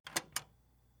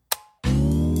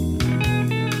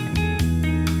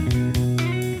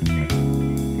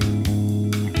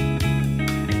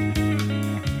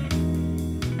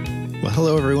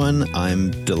Hello, everyone.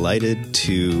 I'm delighted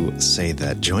to say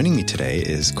that joining me today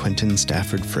is Quentin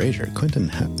Stafford Fraser. Quentin,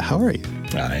 how are you?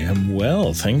 I am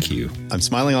well, thank you. I'm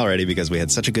smiling already because we had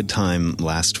such a good time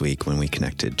last week when we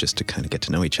connected just to kind of get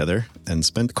to know each other and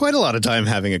spent quite a lot of time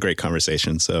having a great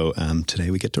conversation. So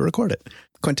today we get to record it.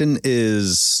 Quentin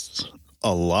is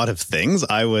a lot of things.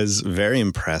 I was very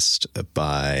impressed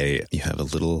by, you have a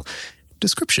little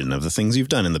description of the things you've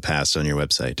done in the past on your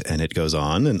website, and it goes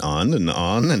on and on and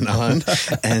on and on.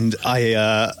 And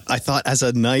I thought, as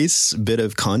a nice bit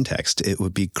of context, it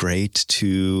would be great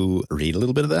to read a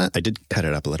little bit of that. I did cut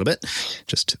it up a little bit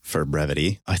just for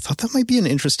brevity. I thought that might be an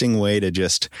interesting way to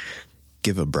just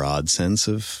give a broad sense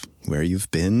of where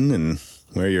you've been and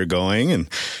where you're going. And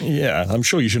yeah, I'm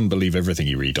sure you shouldn't believe everything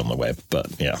you read on the web, but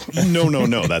yeah. No.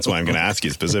 That's why I'm going to ask you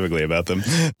specifically about them.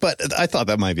 But I thought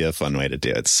that might be a fun way to do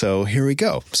it. So here we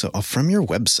go. So from your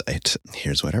website,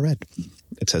 here's what I read.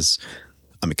 It says,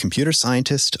 I'm a computer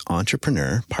scientist,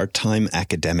 entrepreneur, part-time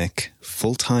academic,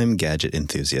 full-time gadget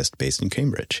enthusiast based in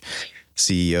Cambridge.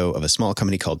 CEO of a small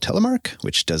company called Telemark,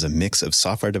 which does a mix of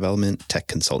software development, tech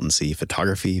consultancy,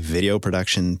 photography, video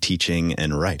production, teaching,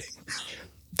 and writing.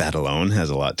 That alone has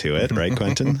a lot to it, right,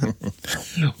 Quentin?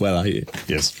 Well,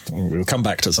 yes, we'll come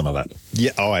back to some of that.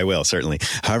 Yeah, I will, certainly.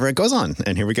 However, it goes on,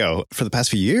 and here we go. For the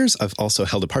past few years, I've also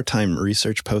held a part-time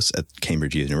research post at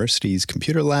Cambridge University's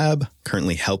computer lab,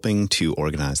 currently helping to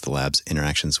organize the lab's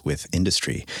interactions with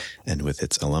industry and with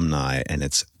its alumni and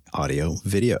its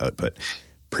audio-video output.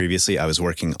 Previously, I was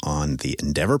working on the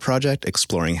Endeavour project,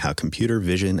 exploring how computer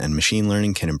vision and machine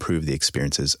learning can improve the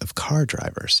experiences of car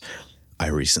drivers. I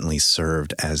recently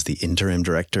served as the interim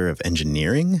director of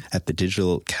engineering at the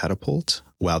Digital Catapult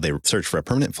while they search for a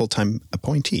permanent full-time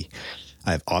appointee.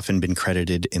 I've often been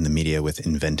credited in the media with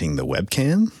inventing the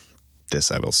webcam.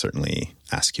 This I will certainly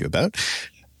ask you about,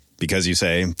 because you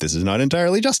say this is not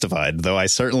entirely justified, though I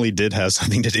certainly did have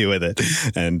something to do with it.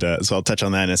 And so I'll touch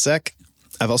on that in a sec.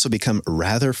 I've also become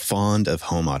rather fond of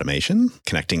home automation,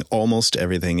 connecting almost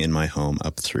everything in my home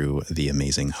up through the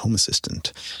amazing Home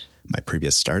Assistant. My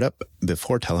previous startup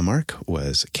before Telemark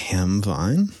was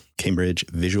Camvine, Cambridge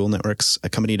Visual Networks, a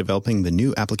company developing the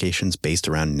new applications based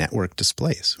around network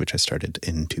displays, which I started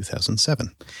in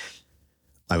 2007.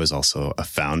 I was also a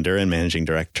founder and managing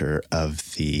director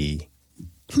of the,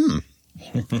 I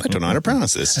don't know how to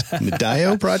pronounce this,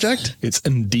 Ndio project? It's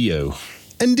Ndio.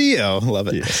 Ndio, love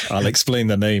it. Yes, I'll explain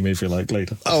the name if you like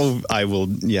later. Oh, I will.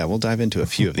 Yeah, we'll dive into a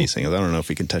few of these things. I don't know if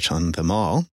we can touch on them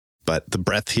all. But the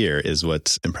breadth here is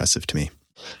what's impressive to me.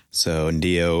 So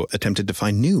Ndio attempted to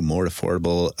find new, more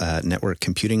affordable network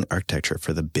computing architecture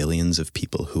for the billions of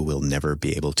people who will never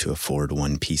be able to afford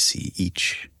one PC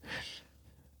each.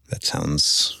 That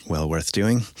sounds well worth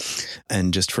doing.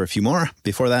 And just for a few more,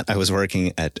 before that, I was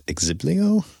working at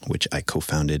Exiblio, which I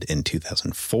co-founded in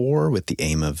 2004 with the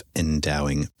aim of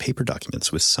endowing paper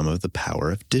documents with some of the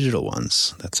power of digital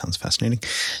ones. That sounds fascinating.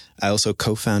 I also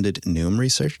co-founded Neum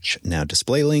Research, now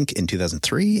DisplayLink, in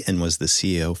 2003 and was the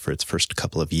CEO for its first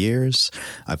couple of years.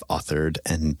 I've authored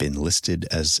and been listed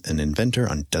as an inventor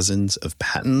on dozens of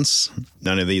patents.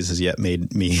 None of these has yet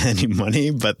made me any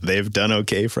money, but they've done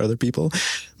okay for other people.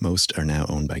 Most are now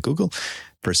owned by Google.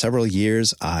 For several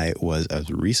years, I was a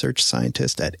research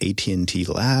scientist at AT&T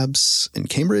Labs in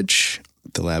Cambridge,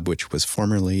 the lab which was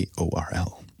formerly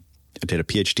ORL. I did a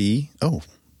PhD.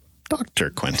 Dr.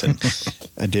 Quentin.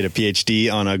 I did a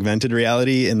PhD on augmented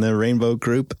reality in the Rainbow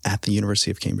Group at the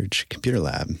University of Cambridge Computer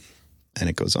Lab. And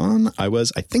it goes on. I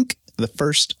was, I think, the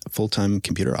first full-time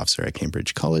computer officer at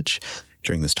Cambridge College.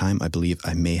 During this time, I believe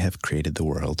I may have created the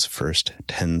world's first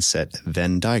 10-set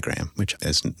Venn diagram, which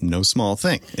is no small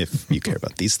thing if you care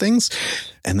about these things.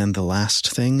 And then the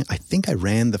last thing, I think I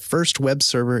ran the first web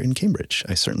server in Cambridge.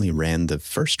 I certainly ran the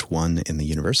first one in the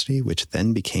university, which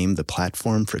then became the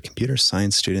platform for computer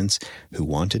science students who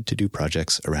wanted to do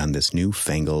projects around this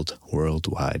newfangled World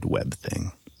Wide Web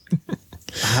thing.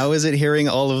 How is it hearing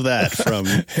all of that from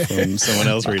someone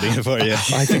else reading it for you?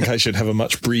 I think I should have a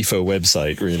much briefer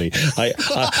website, really.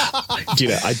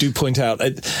 I do point out,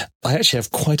 I actually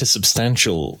have quite a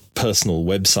substantial personal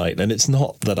website, and it's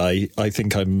not that I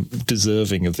think I'm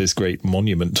deserving of this great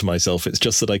monument to myself. It's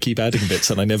just that I keep adding bits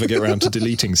and I never get around to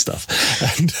deleting stuff.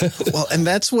 And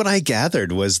that's what I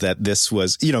gathered was that this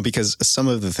was, because some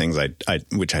of the things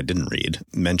which I didn't read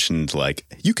mentioned, like,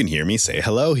 you can hear me say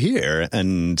hello here.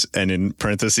 And in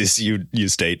parentheses, you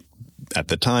state, at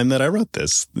the time that I wrote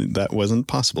this, that wasn't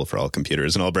possible for all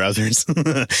computers and all browsers.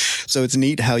 So it's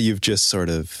neat how you've just sort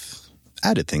of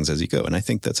added things as you go. And I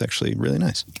think that's actually really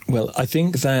nice. Well, I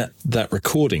think that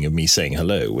recording of me saying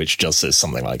hello, which just says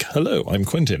something like, hello, I'm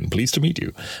Quentin, pleased to meet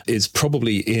you, is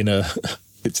probably in a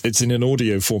It's in an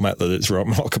audio format that it's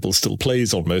remarkable still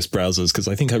plays on most browsers, because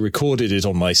I think I recorded it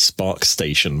on my Spark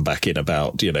station back in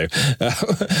about,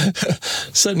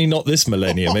 certainly not this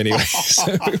millennium anyway.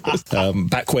 So,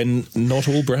 back when not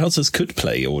all browsers could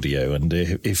play audio, and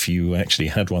if you actually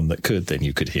had one that could, then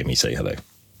you could hear me say hello.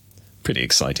 Pretty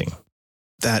exciting.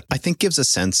 That, I think, gives a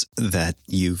sense that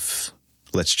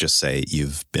let's just say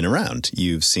you've been around.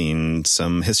 You've seen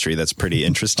some history that's pretty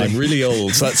interesting. I'm really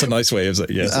old, so that's a nice way of saying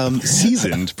yes.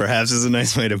 Seasoned, perhaps, is a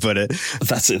nice way to put it.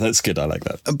 That's it. That's good. I like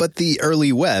that. But the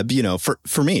early web,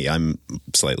 for me, I'm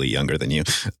slightly younger than you.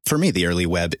 For me, the early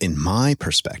web, in my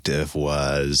perspective,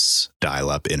 was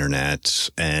dial-up internet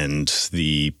and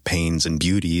the pains and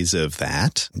beauties of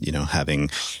that.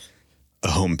 Having a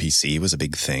home PC was a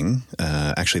big thing.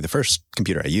 Actually, the first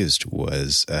computer I used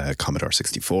was a Commodore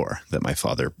 64 that my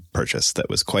father purchased. That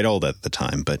was quite old at the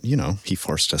time, but he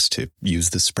forced us to use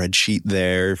the spreadsheet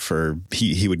there.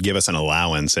 He would give us an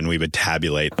allowance, and we would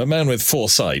tabulate. A man with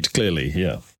foresight, clearly.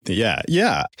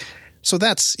 Yeah. So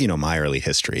that's my early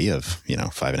history of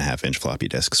 5.5-inch floppy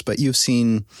disks. But you've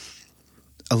seen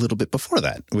a little bit before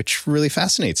that, which really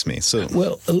fascinates me. So,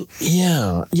 well,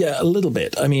 yeah, a little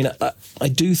bit. I mean, I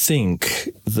do think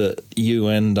that you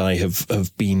and I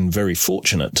have been very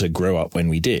fortunate to grow up when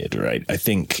we did, right? I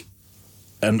think,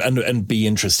 and be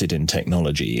interested in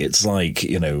technology. It's like,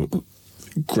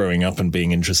 growing up and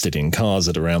being interested in cars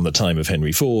at around the time of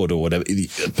Henry Ford or whatever.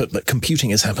 But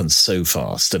computing has happened so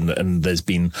fast, and there's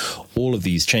been all of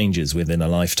these changes within a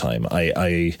lifetime.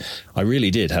 I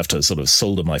really did have to sort of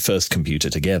solder my first computer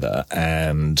together,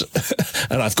 and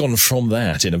I've gone from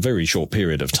that in a very short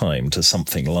period of time to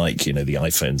something like, the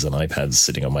iPhones and iPads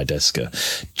sitting on my desk are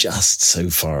just so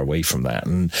far away from that.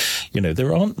 And,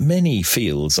 there aren't many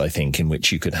fields, I think, in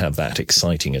which you could have that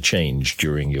exciting a change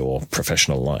during your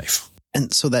professional life.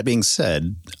 And so that being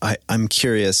said, I'm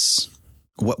curious,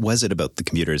 what was it about the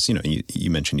computers?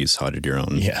 You mentioned you soldered your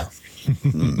own,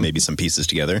 maybe some pieces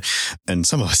together, and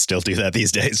some of us still do that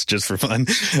these days just for fun.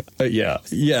 Yeah,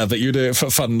 but you do it for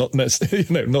fun, not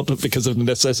not because of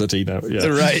necessity. No, yeah.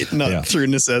 Right, not through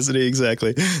necessity,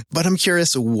 exactly. But I'm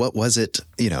curious, what was it?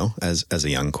 As a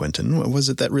young Quentin, what was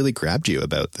it that really grabbed you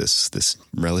about this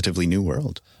relatively new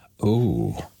world?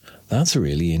 Oh. That's a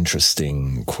really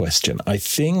interesting question.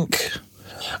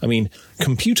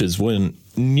 Computers weren't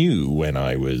new when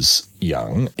I was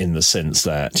young, in the sense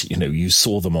that, you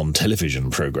saw them on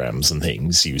television programs and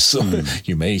things.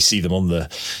 You may see them on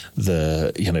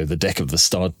the deck of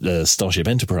the Starship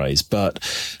Enterprise, but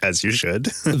as you should.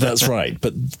 That's right.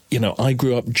 But, I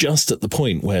grew up just at the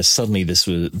point where suddenly this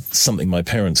was something my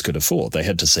parents could afford. They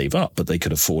had to save up, but they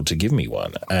could afford to give me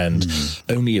one. And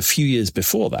only a few years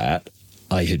before that,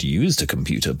 I had used a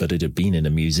computer, but it had been in a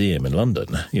museum in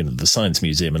London, the Science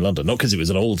Museum in London, not because it was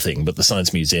an old thing, but the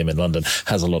Science Museum in London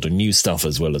has a lot of new stuff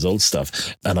as well as old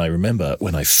stuff. And I remember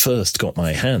when I first got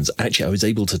my hands, actually, I was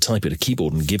able to type at a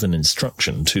keyboard and give an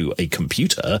instruction to a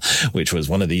computer, which was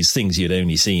one of these things you'd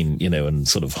only seen, in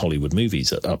sort of Hollywood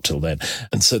movies up till then.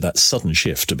 And so that sudden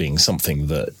shift to being something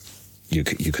that you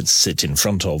could sit in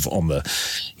front of on the,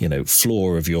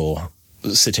 floor of your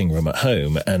sitting room at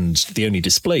home, and the only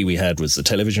display we had was the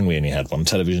television. We only had one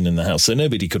television in the house, so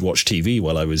nobody could watch TV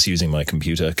while I was using my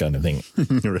computer, kind of thing.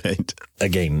 Right.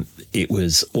 Again, it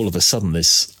was all of a sudden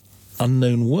this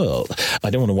unknown world.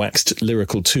 I don't want to wax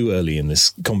lyrical too early in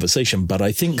this conversation, but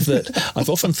I think that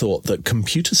I've often thought that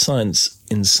computer science,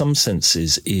 in some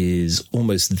senses, is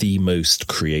almost the most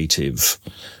creative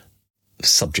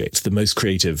subject, the most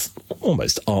creative,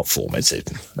 almost art form. It's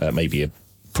maybe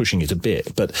pushing it a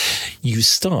bit, but you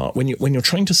start when you're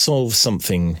trying to solve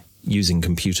something using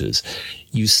computers,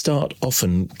 you start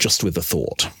often just with a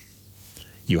thought.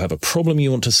 You have a problem you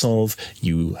want to solve,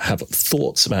 you have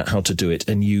thoughts about how to do it,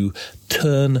 and you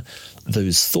turn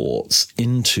those thoughts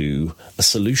into a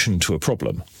solution to a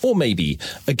problem, or maybe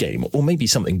a game, or maybe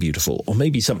something beautiful, or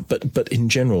maybe but in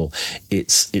general,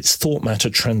 it's thought matter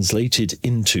translated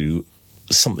into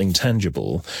something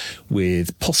tangible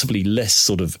with possibly less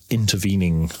sort of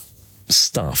intervening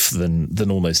stuff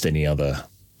than almost any other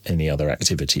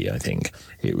activity. I think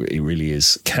it really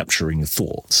is capturing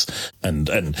thoughts, and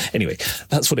anyway,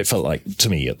 that's what it felt like to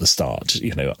me at the start.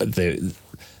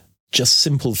 Just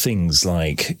simple things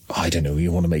like, I don't know,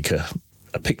 you want to make a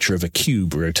picture of a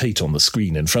cube rotate on the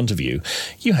screen in front of you,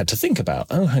 you had to think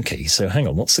about, okay, so hang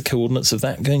on, what's the coordinates of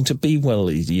that going to be? Well,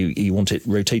 you want it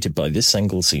rotated by this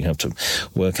angle, so you have to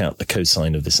work out the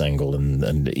cosine of this angle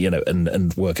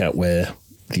and work out where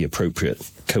the appropriate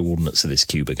coordinates of this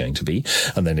cube are going to be.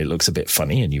 And then it looks a bit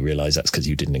funny, and you realize that's because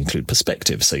you didn't include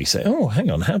perspective. So you say, oh, hang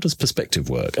on, how does perspective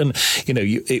work? And,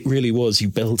 it really was, you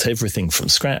built everything from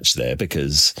scratch there,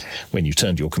 because when you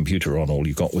turned your computer on, all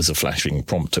you got was a flashing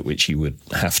prompt at which you would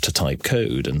have to type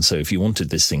code. And so if you wanted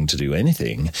this thing to do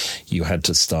anything, you had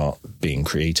to start being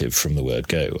creative from the word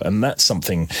go. And that's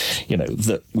something,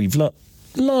 that we've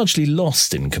largely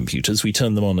lost in computers. We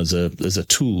turn them on as a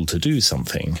tool to do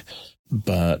something,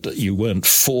 but you weren't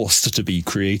forced to be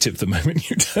creative the moment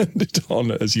you turned it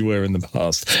on as you were in the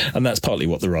past. And that's partly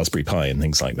what the Raspberry Pi and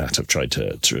things like that have tried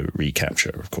to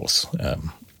recapture, of course.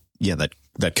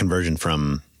 That conversion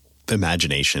from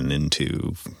imagination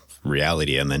into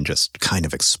reality, and then just kind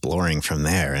of exploring from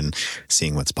there and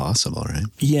seeing what's possible, right?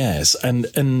 Yes. And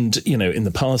in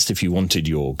the past, if you wanted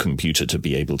your computer to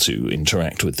be able to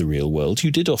interact with the real world, you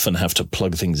did often have to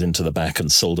plug things into the back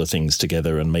and solder things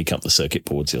together and make up the circuit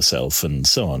boards yourself and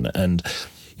so on. And,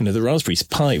 the Raspberry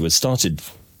Pi was started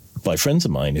by friends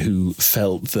of mine who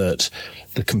felt that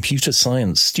the computer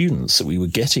science students that we were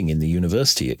getting in the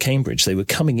university at Cambridge, they were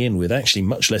coming in with actually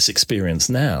much less experience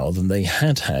now than they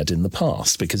had in the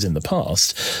past. Because in the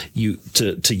past,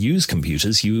 to use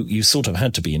computers, you sort of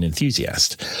had to be an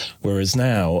enthusiast. Whereas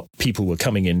now, people were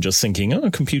coming in just thinking,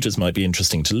 oh, computers might be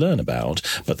interesting to learn about,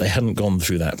 but they hadn't gone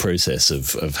through that process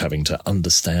of having to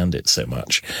understand it so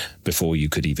much before you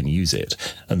could even use it.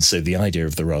 And so the idea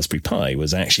of the Raspberry Pi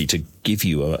was actually to give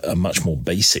you a much more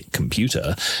basic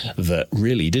computer that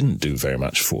really didn't do very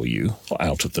much for you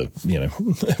out of the,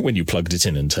 when you plugged it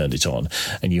in and turned it on,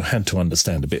 and you had to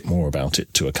understand a bit more about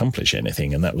it to accomplish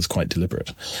anything. And that was quite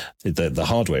deliberate. The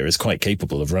hardware is quite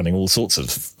capable of running all sorts of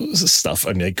stuff. I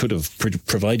mean, they could have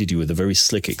provided you with a very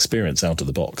slick experience out of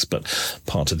the box, but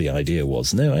part of the idea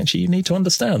was, no, actually, you need to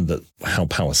understand how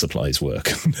power supplies work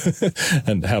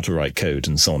and how to write code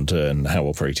and so on, and how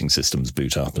operating systems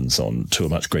boot up and so on, to a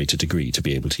much greater degree to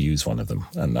be able to use one of them.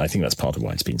 And I think that's part of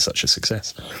why it's been such a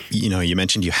success. You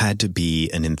mentioned you had to be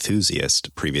an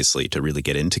enthusiast previously to really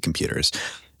get into computers.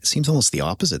 It seems almost the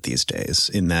opposite these days,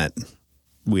 in that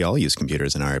we all use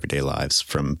computers in our everyday lives,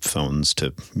 from phones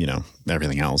to,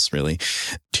 everything else, really,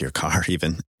 to your car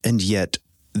even. And yet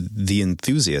the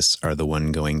enthusiasts are the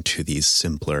one going to these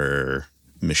simpler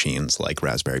machines like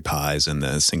Raspberry Pis and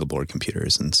the single board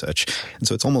computers and such. And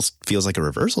so it almost feels like a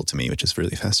reversal to me, which is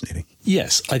really fascinating.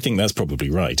 Yes, I think that's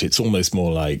probably right. It's almost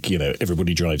more like,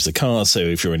 everybody drives a car. So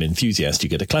if you're an enthusiast, you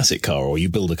get a classic car, or you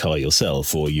build a car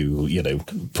yourself, or you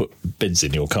put beds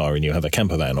in your car and you have a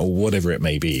camper van, or whatever it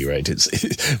may be, right?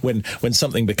 It's when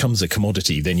something becomes a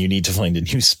commodity, then you need to find a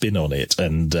new spin on it.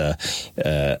 And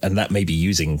that may be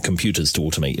using computers to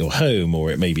automate your home, or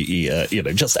it may be,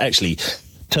 just actually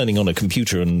turning on a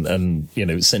computer and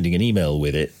sending an email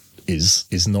with it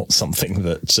is not something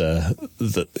it's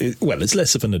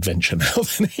less of an adventure now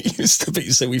than it used to be.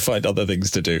 So we find other things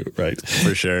to do, right?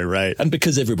 For sure, right. And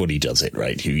because everybody does it,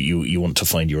 right? You want to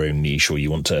find your own niche, or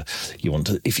you want to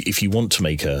if you want to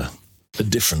make a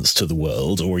difference to the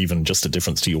world, or even just a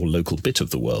difference to your local bit of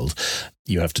the world,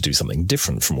 you have to do something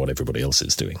different from what everybody else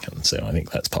is doing. And so I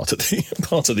think that's part of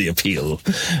the appeal.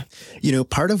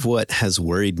 Part of what has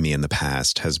worried me in the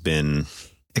past has been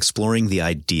exploring the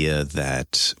idea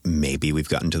that maybe we've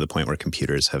gotten to the point where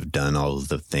computers have done all of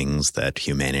the things that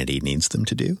humanity needs them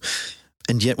to do.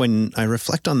 And yet when I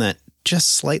reflect on that just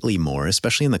slightly more,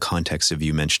 especially in the context of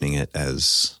you mentioning it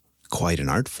as quite an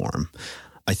art form,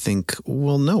 I think,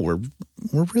 well, no, we're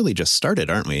really just started,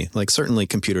 aren't we? Like, certainly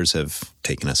computers have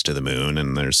taken us to the moon,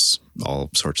 and there's all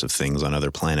sorts of things on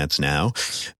other planets now.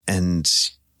 And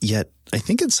yet, I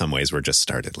think in some ways we're just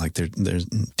started. Like, there's.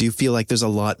 Do you feel like there's a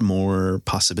lot more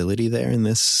possibility there in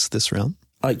this realm?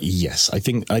 Yes, I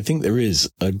think there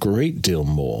is a great deal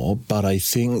more, but I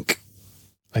think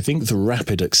the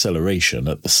rapid acceleration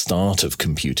at the start of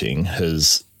computing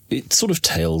it sort of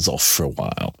tails off for a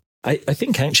while. I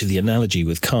think actually the analogy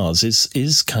with cars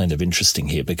is kind of interesting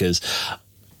here, because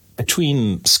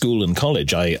between school and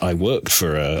college, I worked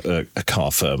for a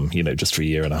car firm, just for a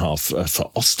year and a half,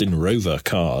 for Austin Rover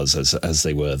cars as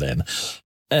they were then.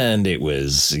 And it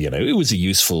was, it was a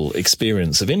useful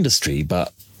experience of industry,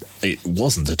 but it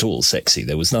wasn't at all sexy.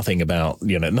 There was nothing about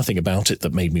it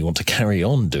that made me want to carry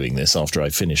on doing this after I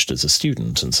finished as a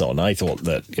student and so on. I thought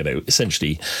that,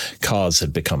 essentially cars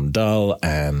had become dull,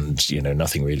 and,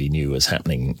 nothing really new was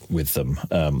happening with them,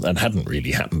 and hadn't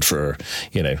really happened for,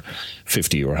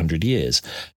 50 or 100 years.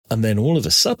 And then all of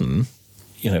a sudden,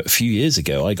 a few years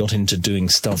ago, I got into doing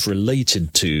stuff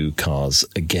related to cars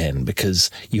again, because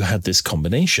you had this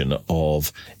combination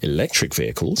of electric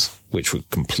vehicles, which were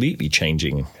completely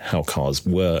changing how cars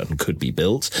were and could be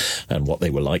built and what they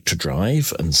were like to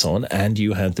drive and so on. And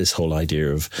you had this whole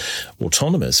idea of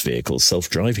autonomous vehicles,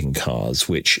 self-driving cars,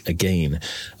 which again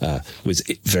was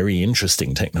very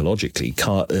interesting technologically.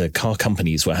 Car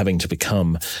companies were having to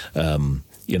become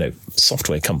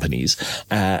software companies,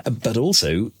 but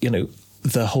also,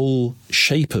 the whole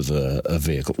shape of a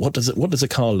vehicle. What does a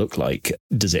car look like?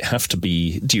 Does it have to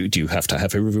be, do you have to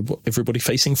have everybody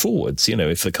facing forwards,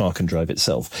 if the car can drive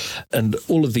itself? And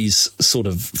all of these sort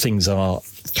of things are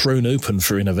thrown open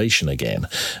for innovation again.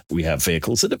 We have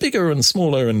vehicles that are bigger and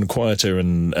smaller and quieter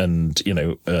and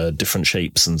different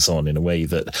shapes and so on, in a way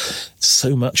that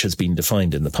so much has been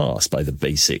defined in the past by the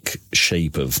basic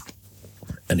shape of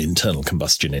an internal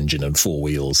combustion engine and four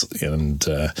wheels and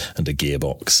a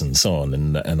gearbox and so on.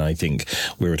 And I think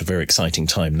we're at a very exciting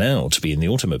time now to be in the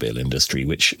automobile industry,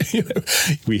 which,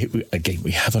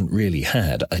 we haven't really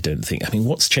had, I don't think. I mean,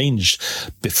 what's changed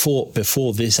before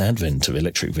this advent of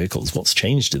electric vehicles? What's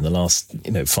changed in the last,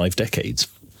 5 decades?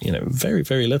 Very,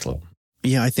 very little.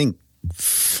 Yeah, I think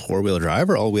four-wheel drive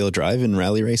or all-wheel drive in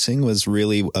rally racing was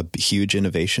really a huge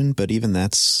innovation, but even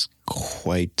that's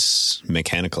quite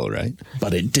mechanical, right?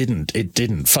 But it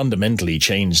didn't fundamentally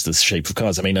change the shape of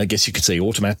cars. I mean, I guess you could say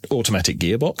automatic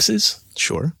gearboxes.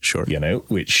 Sure.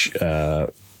 Which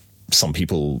some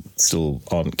people still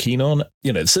aren't keen on.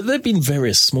 So there have been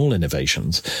various small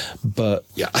innovations, but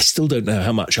I still don't know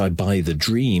how much I buy the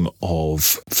dream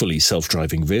of fully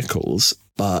self-driving vehicles.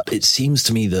 But it seems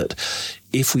to me that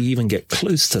if we even get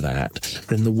close to that,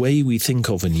 then the way we think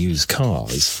of and use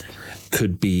cars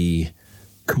could be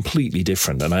completely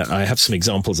different. And I have some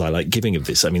examples I like giving of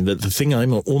this. I mean, the thing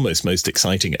I'm almost most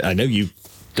exciting, I know you've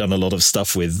done a lot of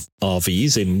stuff with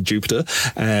RVs in Jupiter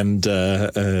and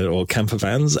or camper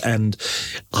vans, and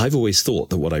I've always thought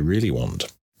that what I really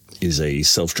want is a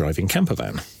self-driving camper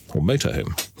van or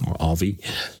motorhome or RV,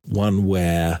 one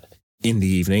where in the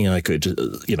evening I could,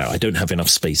 I don't have enough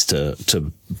space to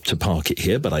park it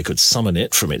here, but I could summon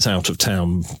it from its out of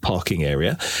town parking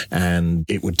area and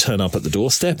it would turn up at the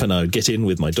doorstep and I would get in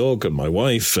with my dog and my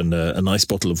wife and a nice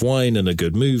bottle of wine and a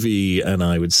good movie. And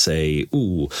I would say,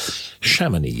 ooh,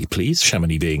 Chamonix, please.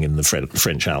 Chamonix being in the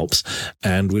French Alps.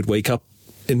 And we'd wake up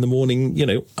in the morning,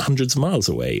 hundreds of miles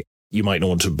away. You might not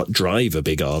want to drive a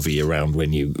big RV around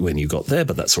when you got there,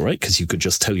 but that's all right because you could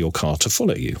just tell your car to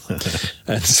follow you.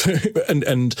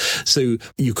 and so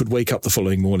you could wake up the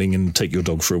following morning and take your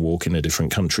dog for a walk in a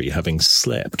different country, having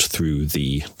slept through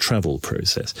the travel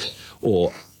process.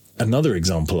 Or another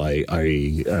example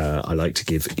I like to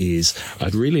give is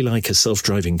I'd really like a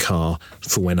self-driving car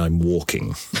for when I'm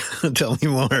walking. Tell me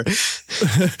more.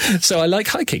 So I like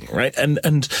hiking, right?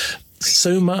 And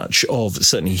so much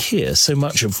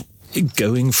of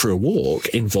going for a walk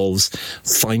involves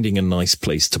finding a nice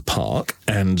place to park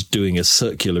and doing a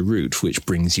circular route which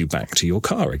brings you back to your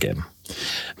car again.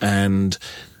 And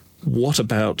what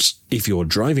about if you're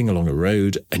driving along a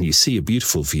road and you see a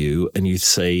beautiful view and you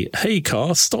say, hey,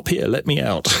 car, stop here, let me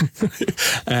out.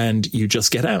 And you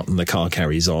just get out and the car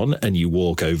carries on and you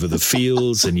walk over the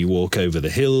fields and you walk over the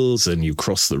hills and you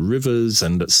cross the rivers.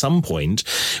 And at some point,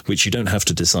 which you don't have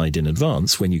to decide in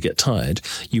advance, when you get tired,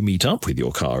 you meet up with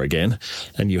your car again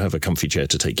and you have a comfy chair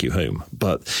to take you home.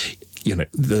 But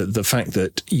the fact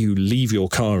that you leave your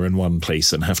car in one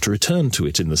place and have to return to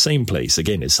it in the same place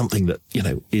again is something that,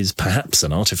 is perhaps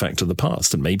an artifact of the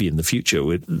past. And maybe in the future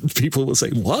people will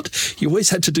say, what? You always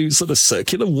had to do sort of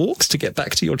circular walks to get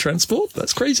back to your transport?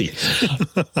 That's crazy.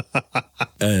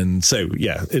 And so,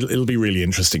 it'll be really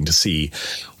interesting to see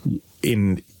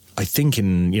I think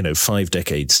in 5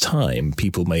 decades time,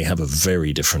 people may have a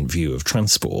very different view of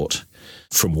transport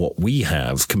from what we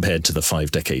have compared to the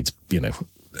 5 decades,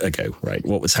 ago, right?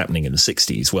 What was happening in the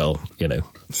 60s? Well,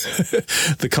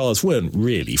 the cars weren't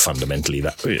really fundamentally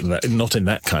that not in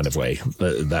that kind of way,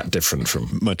 that different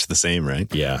from much the same, right?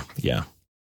 Yeah.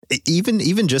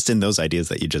 Even just in those ideas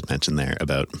that you just mentioned there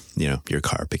about, your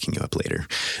car picking you up later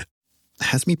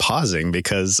has me pausing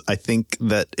because I think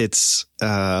that it's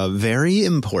very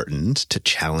important to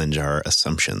challenge our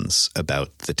assumptions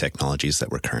about the technologies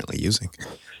that we're currently using.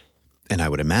 And I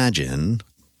would imagine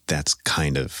that's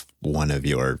kind of one of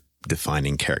your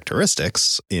defining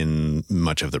characteristics in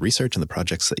much of the research and the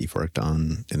projects that you've worked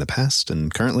on in the past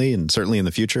and currently and certainly in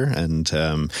the future. And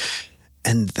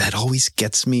And that always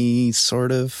gets me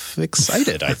sort of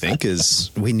excited, I think, is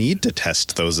we need to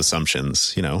test those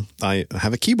assumptions. You know, I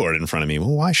have a keyboard in front of me. Well,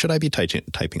 why should I be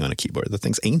typing on a keyboard? The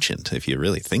thing's ancient if you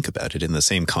really think about it in the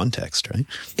same context, right?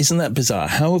 Isn't that bizarre?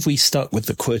 How have we stuck with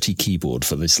the QWERTY keyboard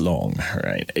for this long,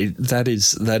 right? That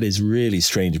is really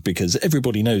strange because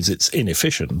everybody knows it's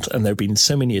inefficient and there have been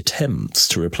so many attempts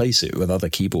to replace it with other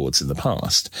keyboards in the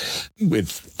past,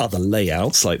 with other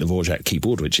layouts like the Dvorak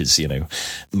keyboard, which is, you know,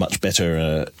 much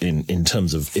better in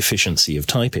terms of efficiency of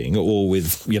typing, or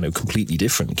with, you know, completely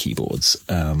different keyboards.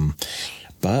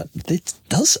 But it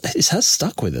has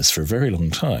stuck with us for a very long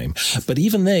time. But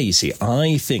even there, you see,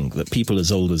 I think that people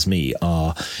as old as me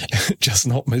are just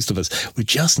not, most of us, we're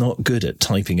just not good at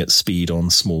typing at speed on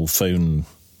small phone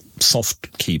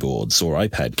soft keyboards or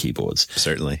iPad keyboards.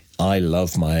 Certainly. I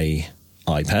love my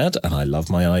iPad and I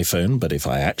love my iPhone, but if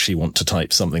I actually want to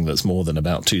type something that's more than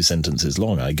about 2 sentences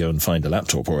long, I go and find a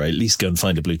laptop, or at least go and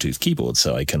find a Bluetooth keyboard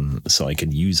so I can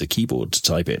use a keyboard to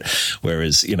type it.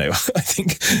 Whereas, you know, I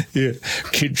think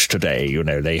kids today, you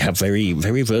know, they have very,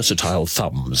 very versatile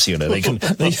thumbs. You know, they can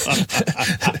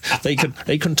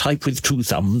they can type with 2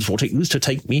 thumbs what it used to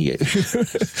take me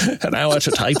an hour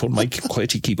to type on my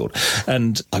QWERTY keyboard.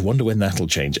 And I wonder when that'll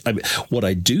change. What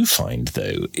I do find,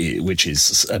 though, which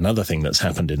is another thing that's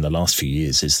happened in the last few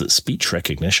years, is that speech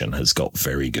recognition has got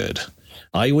very good.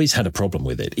 I always had a problem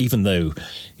with it, even though,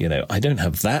 you know, I don't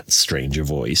have that strange a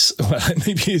voice. Well,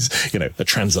 maybe it's, you know, a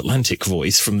transatlantic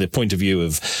voice from the point of view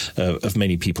of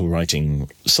many people writing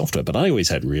software. But I always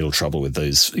had real trouble with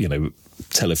those, you know,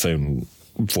 telephone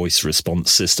voice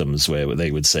response systems where they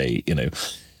would say, you know,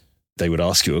 they would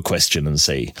ask you a question and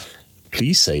say,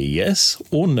 please say yes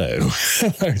or no.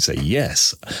 I would say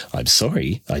yes. I'm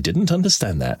sorry, I didn't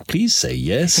understand that. Please say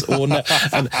yes or no.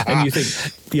 And you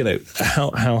think, you know,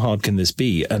 how hard can this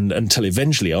be? And until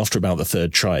eventually, after about the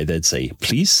 3rd try, they'd say,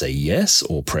 please say yes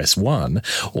or press 1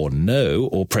 or no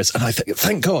or press. And I think,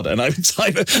 thank God. And I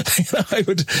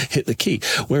would hit the key.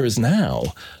 Whereas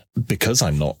now, because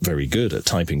I'm not very good at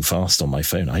typing fast on my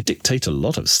phone, I dictate a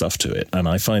lot of stuff to it, and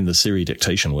I find the Siri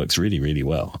dictation works really, really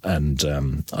well. And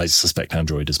I suspect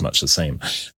Android is much the same.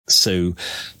 So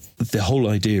the whole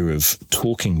idea of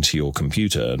talking to your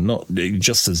computer, not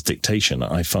just as dictation,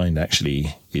 I find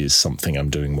actually is something I'm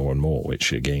doing more and more,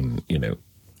 which again, you know,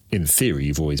 in theory,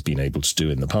 you've always been able to do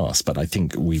in the past, but I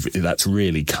think that's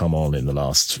really come on in the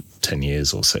last 10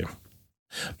 years or so.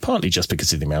 Partly just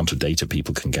because of the amount of data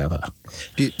people can gather.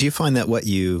 Do you find that what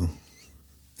you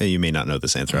may not know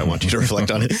this answer, I want you to reflect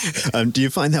on it. Do you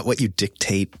find that what you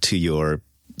dictate to your,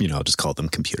 you know, I'll just call them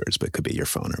computers, but it could be your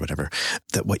phone or whatever,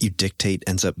 that what you dictate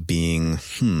ends up being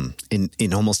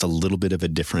in almost a little bit of a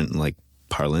different like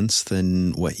parlance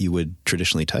than what you would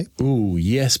traditionally type? Ooh,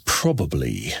 yes,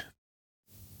 probably.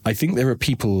 I think there are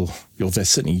people, or there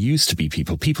certainly used to be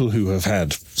people who have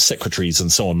had secretaries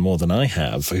and so on more than I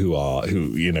have,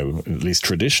 who, you know, at least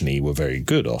traditionally were very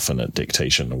good often at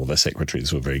dictation, or their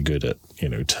secretaries were very good at, you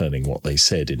know, turning what they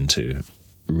said into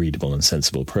readable and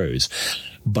sensible prose.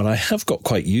 But I have got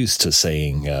quite used to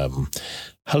saying,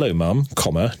 hello, Mum,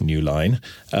 comma, new line.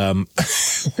 Hope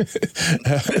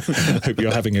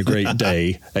you're having a great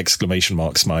day, exclamation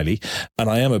mark, smiley. And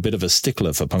I am a bit of a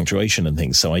stickler for punctuation and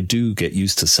things, so I do get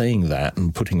used to saying that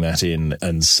and putting that in.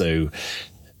 And so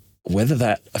whether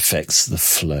that affects the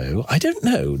flow, I don't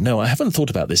know. No, I haven't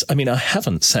thought about this. I mean, I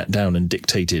haven't sat down and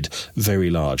dictated very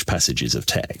large passages of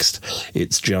text.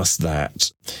 It's just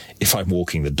that if I'm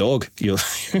walking the dog,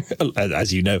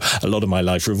 as you know, a lot of my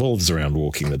life revolves around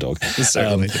walking the dog.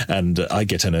 And I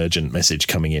get an urgent message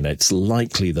coming in. It's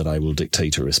likely that I will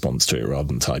dictate a response to it rather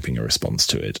than typing a response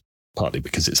to it. Partly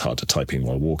because it's harder typing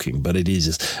while walking, but it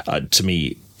is, to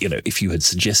me, you know, if you had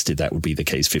suggested that would be the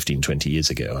case 15, 20 years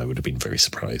ago, I would have been very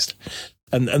surprised.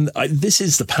 And this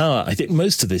is the power. I think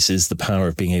most of this is the power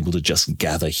of being able to just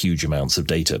gather huge amounts of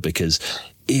data, because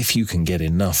if you can get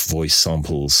enough voice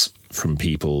samples from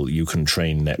people, you can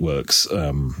train networks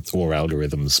or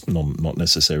algorithms, not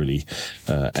necessarily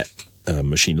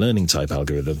machine learning type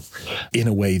algorithm, in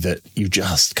a way that you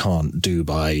just can't do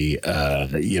by,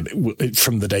 you know,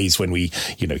 from the days when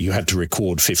you had to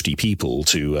record 50 people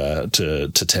to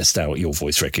test out your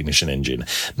voice recognition engine.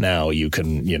 Now you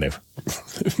can, you know,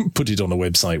 put it on a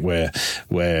website where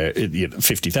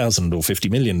 50,000 or 50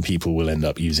 million people will end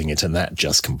up using it, and that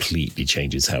just completely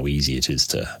changes how easy it is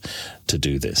to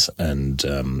do this. And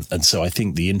so I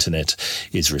think the internet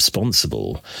is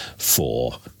responsible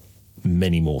for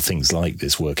many more things like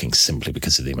this working simply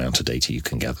because of the amount of data you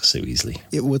can gather so easily.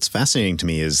 What's fascinating to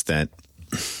me is that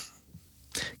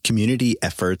community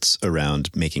efforts around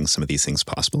making some of these things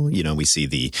possible. You know, we see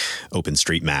the open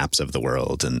street maps of the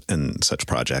world and such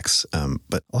projects.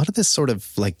 But a lot of this sort of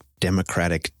like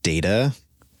democratic data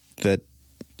that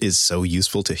is so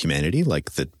useful to humanity,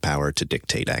 like the power to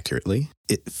dictate accurately,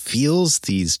 it feels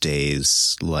these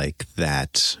days like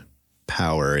that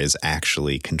power is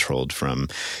actually controlled from,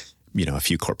 you know, a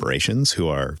few corporations who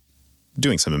are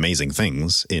doing some amazing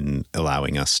things in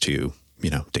allowing us to, you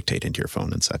know, dictate into your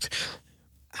phone and such.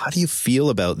 How do you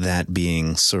feel about that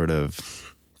being sort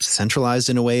of centralized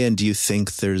in a way? And do you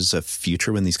think there's a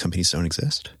future when these companies don't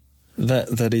exist?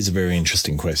 That is a very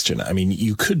interesting question. I mean,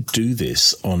 you could do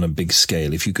this on a big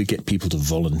scale if you could get people to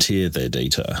volunteer their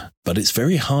data, but it's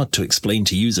very hard to explain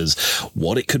to users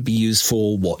what it could be used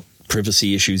for, what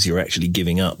privacy issues you're actually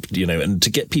giving up, you know, and to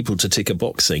get people to tick a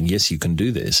box saying, yes, you can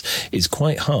do this is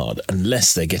quite hard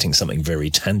unless they're getting something very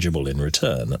tangible in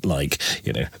return, like,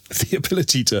 you know, the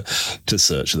ability to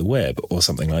search the web or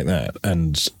something like that.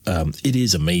 And it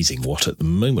is amazing what at the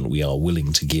moment we are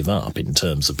willing to give up in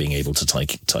terms of being able to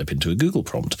type into a Google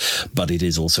prompt. But it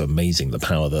is also amazing the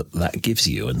power that gives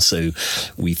you. And so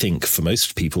we think, for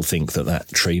most people, think that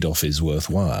trade-off is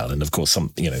worthwhile. And of course,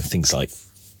 some, you know, things like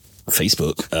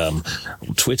Facebook,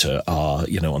 Twitter are,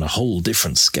 you know, on a whole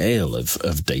different scale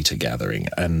of data gathering.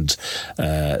 And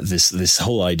this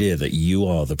whole idea that you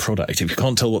are the product, if you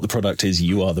can't tell what the product is,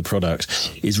 you are the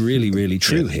product, is really, really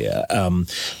true here.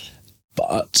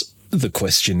 But the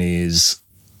question is,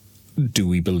 do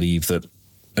we believe that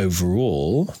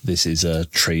overall this is a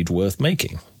trade worth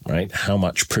making, right? How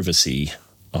much privacy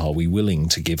are we willing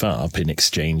to give up in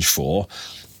exchange for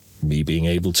me being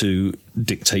able to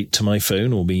dictate to my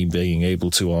phone, or me being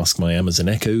able to ask my Amazon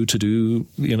Echo to do,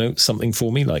 you know, something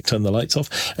for me, like turn the lights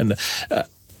off? And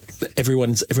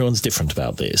everyone's different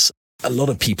about this. A lot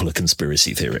of people are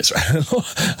conspiracy theorists,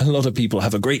 right? A lot of people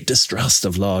have a great distrust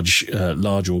of large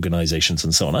organizations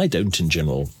and so on. I don't in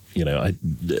general, you know, I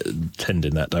tend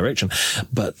in that direction,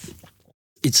 but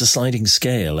it's a sliding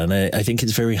scale, and I think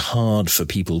it's very hard for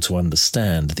people to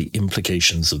understand the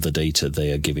implications of the data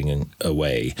they are giving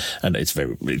away. And it's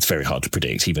very hard to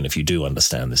predict. Even if you do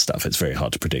understand this stuff, it's very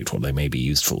hard to predict what they may be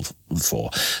useful for.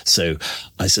 So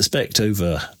I suspect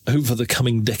over the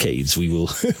coming decades, we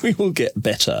will get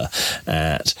better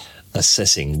at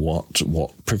assessing what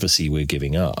privacy we're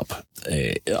giving up,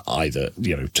 either,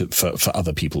 you know, for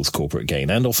other people's corporate gain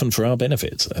and often for our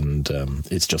benefits. And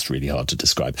it's just really hard to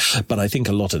describe. But I think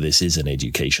a lot of this is an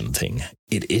education thing.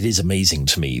 It is amazing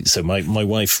to me. So my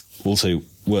wife also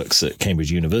works at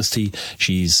Cambridge University.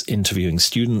 She's interviewing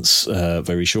students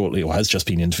very shortly, or has just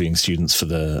been interviewing students for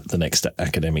the next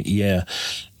academic year.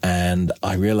 And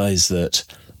I realized that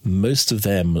most of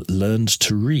them learned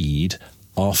to read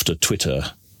after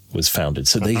Twitter was founded.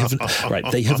 So they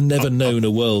have never known a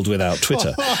world without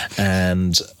Twitter.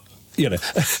 And, you know,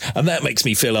 and that makes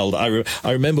me feel old. I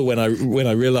remember when I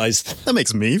realized... That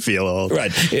makes me feel old.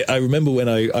 Right. I remember when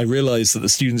I realized that the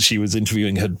students she was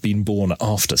interviewing had been born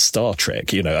after Star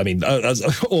Trek, you know, I mean,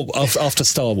 or after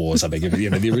Star Wars, I think, you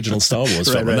know, the original Star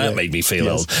Wars film. And that made me feel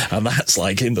old. And that's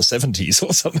like in the 70s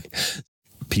or something.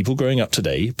 People growing up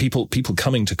today, people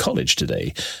coming to college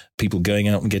today, people going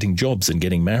out and getting jobs and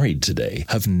getting married today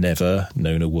have never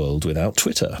known a world without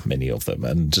Twitter, many of them.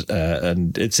 And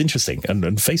it's interesting. And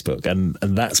Facebook. And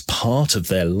that's part of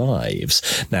their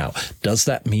lives. Now, does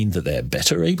that mean that they're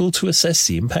better able to assess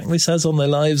the impact this has on their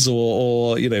lives,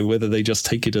 or you know, whether they just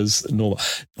take it as normal?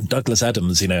 Douglas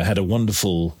Adams, you know, had a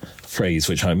wonderful phrase,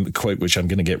 which I'm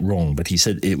going to get wrong, but he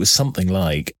said it was something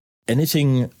like,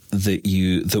 anything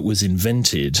that was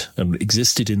invented and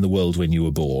existed in the world when you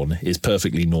were born is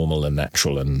perfectly normal and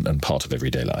natural and part of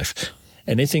everyday life.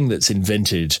 Anything that's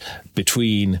invented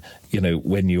between, you know,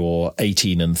 when you're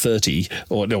 18 and 30,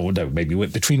 or no, maybe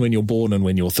between when you're born and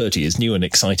when you're 30 is new and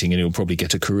exciting, and you'll probably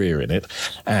get a career in it.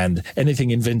 And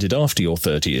anything invented after you're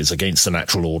 30 is against the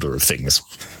natural order of things.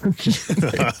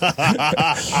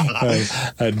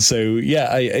 And so, yeah,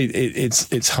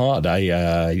 it's hard.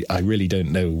 I really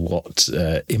don't know what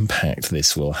impact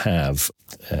this will have,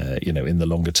 you know, in the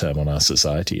longer term on our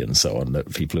society and so on,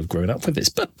 that people have grown up with this.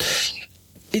 But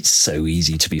it's so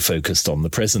easy to be focused on the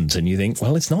present, and you think,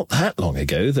 well, it's not that long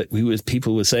ago that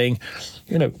people were saying,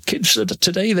 you know, kids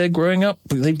today, they're growing up,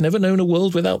 they've never known a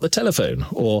world without the telephone,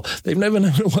 or they've never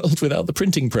known a world without the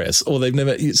printing press, or they've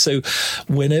never. So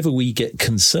whenever we get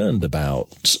concerned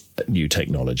about new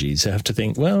technologies, you have to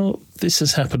think, well, this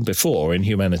has happened before and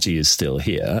humanity is still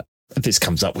here. This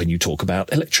comes up when you talk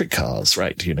about electric cars,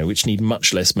 right? You know, which need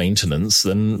much less maintenance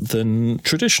than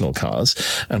traditional cars.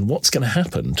 And what's going to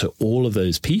happen to all of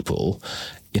those people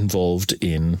involved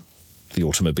in the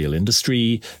automobile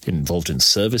industry, involved in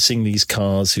servicing these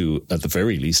cars, who at the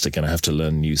very least are going to have to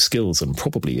learn new skills and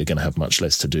probably are going to have much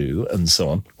less to do, and so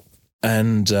on.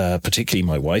 And particularly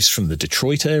my wife's from the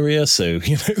Detroit area, so,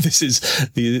 this is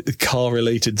the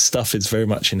car-related stuff is very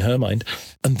much in her mind.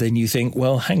 And then you think,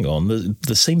 well, hang on,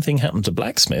 the same thing happened to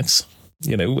blacksmiths,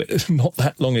 not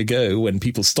that long ago when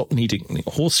people stopped needing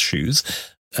horseshoes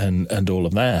and all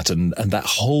of that. And that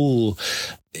whole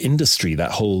industry,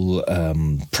 that whole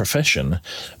profession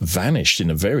vanished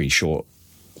in a very short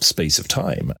space of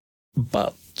time.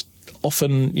 But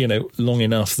often, long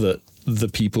enough that the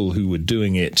people who were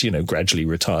doing it, gradually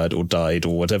retired or died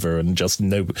or whatever, and just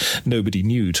nobody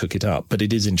new took it up. But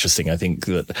it is interesting, I think,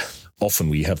 that often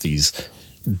we have these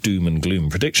doom and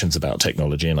gloom predictions about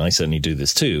technology, and I certainly do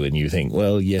this too. And you think,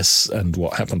 well, yes, and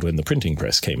what happened when the printing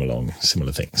press came along?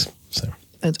 Similar things. So,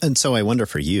 and so I wonder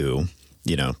for you,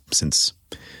 since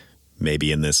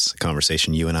maybe in this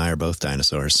conversation you and I are both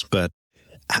dinosaurs, but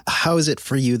how is it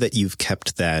for you that you've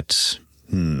kept that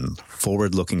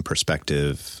forward-looking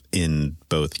perspective in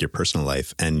both your personal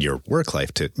life and your work life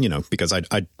because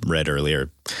I read earlier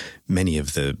many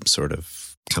of the sort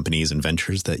of companies and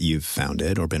ventures that you've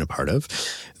founded or been a part of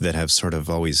that have sort of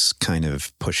always kind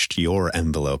of pushed your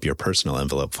envelope, your personal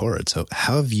envelope forward. So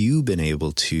how have you been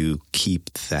able to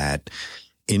keep that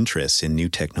interest in new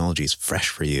technologies fresh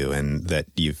for you, and that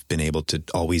you've been able to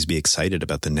always be excited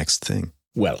about the next thing?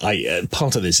 Well,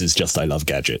 part of this is just I love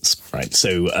gadgets, right?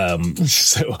 So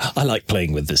I like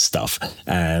playing with this stuff.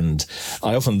 And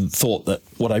I often thought that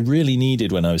what I really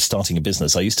needed when I was starting a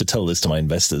business, I used to tell this to my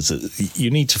investors,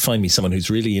 you need to find me someone who's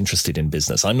really interested in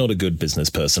business. I'm not a good business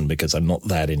person because I'm not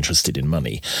that interested in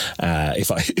money.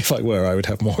 If I were, I would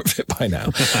have more of it by now.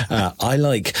 I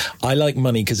like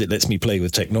money because it lets me play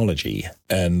with technology.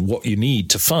 And what you need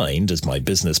to find as my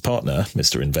business partner,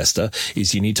 Mr. Investor,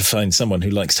 is you need to find someone who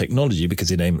likes technology because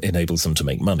it enables them to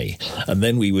make money. And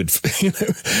then we would,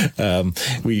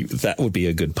 that would be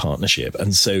a good partnership.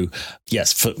 And so,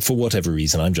 yes, for whatever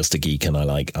reason, I'm just a geek and I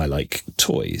like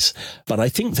toys. But I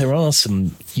think there are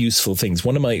some useful things.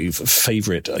 One of my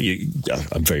favorite,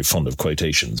 I'm very fond of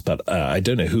quotations, but I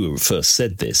don't know who first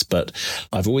said this, but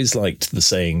I've always liked the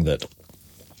saying that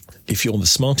if you're the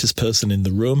smartest person in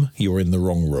the room, you're in the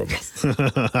wrong room.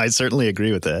 I certainly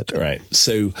agree with that. Right.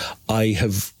 So I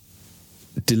have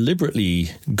deliberately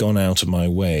gone out of my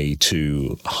way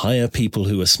to hire people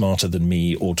who are smarter than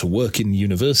me, or to work in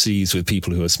universities with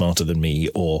people who are smarter than me,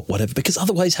 or whatever, because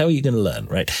otherwise how are you going to learn,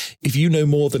 right? If you know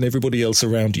more than everybody else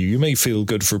around you, you may feel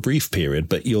good for a brief period,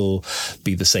 but you'll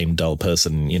be the same dull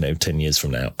person, 10 years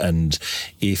from now. And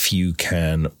if you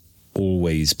can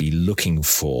always be looking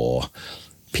for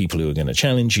people who are going to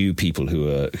challenge you, people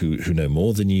who know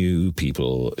more than you,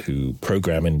 people who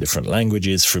program in different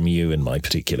languages from you, in my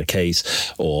particular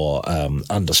case, or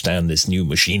understand this new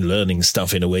machine learning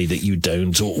stuff in a way that you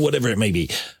don't, or whatever it may be,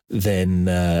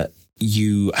 then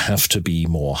you have to be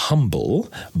more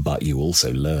humble, but you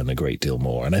also learn a great deal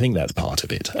more. And I think that's part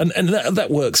of it. And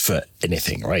that works for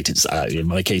anything, right? It's in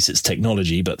my case, it's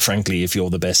technology, but frankly, if you're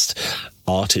the best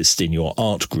artist in your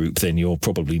art group, then you're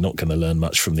probably not going to learn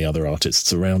much from the other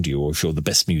artists around you. Or if you're the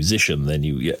best musician, then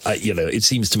it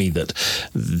seems to me that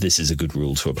this is a good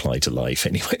rule to apply to life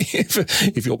anyway.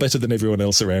 If you're better than everyone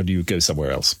else around you, go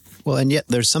somewhere else. Well, and yet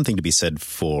there's something to be said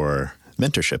for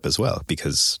mentorship as well,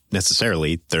 because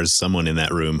necessarily there's someone in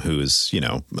that room who's,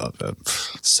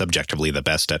 subjectively the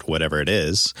best at whatever it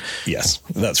is. Yes,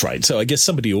 that's right. So I guess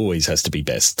somebody always has to be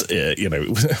best.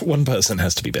 One person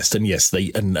has to be best. And yes,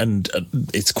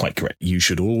 it's quite correct. You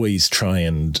should always try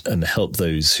and help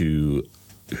those who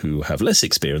have less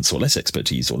experience or less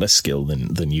expertise or less skill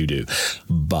than you do.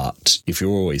 But if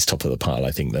you're always top of the pile,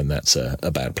 I think then that's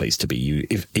a bad place to be.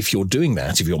 If you're doing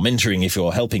that, if you're mentoring, if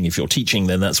you're helping, if you're teaching,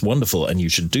 then that's wonderful, and you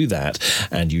should do that.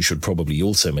 And you should probably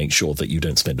also make sure that you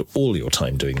don't spend all your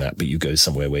time doing that, but you go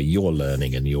somewhere where you're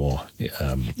learning and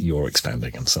you're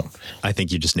expanding and so on. I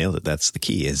think you just nailed it. That's the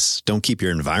key, is don't keep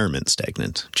your environment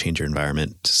stagnant. Change your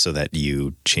environment so that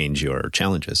you change your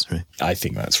challenges, right? I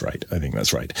think that's right.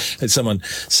 And someone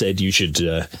said you should,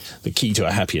 the key to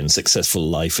a happy and successful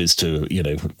life is to,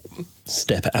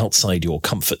 step outside your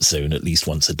comfort zone at least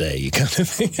once a day, kind of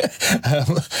thing.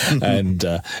 And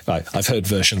I've heard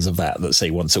versions of that say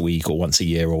once a week or once a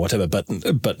year or whatever.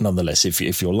 But nonetheless,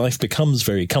 if your life becomes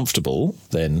very comfortable,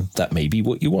 then that may be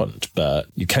what you want. But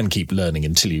you can keep learning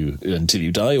until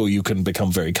you die, or you can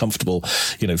become very comfortable,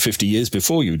 50 years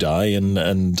before you die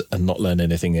and not learn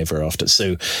anything ever after.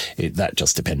 So that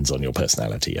just depends on your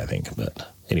personality, I think.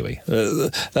 But anyway,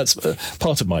 that's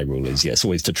part of my rule is, yes,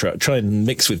 always to try and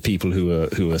mix with people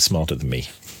who are smarter than me,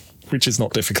 which is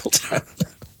not difficult.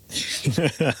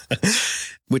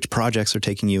 Which projects are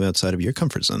taking you outside of your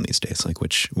comfort zone these days? Like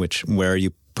where are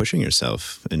you pushing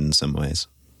yourself in some ways?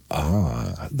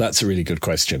 That's a really good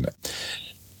question.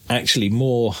 Actually,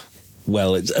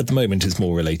 at the moment it's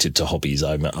more related to hobbies.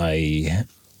 I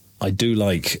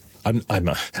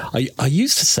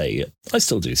used to say, I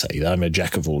still do say that I'm a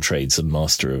jack of all trades and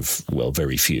master of,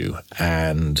 very few.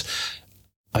 And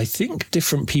I think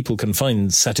different people can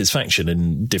find satisfaction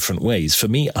in different ways. For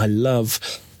me, I love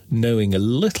knowing a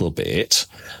little bit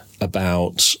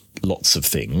about lots of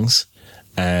things.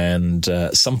 And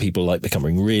some people like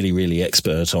becoming really, really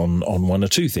expert on one or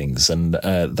two things. And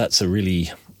that's a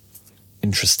really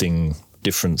interesting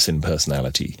difference in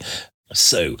personality.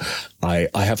 So I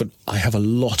have a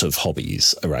lot of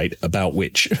hobbies, right, about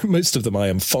which most of them I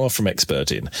am far from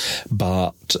expert in,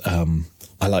 but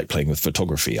I like playing with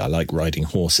photography. I like riding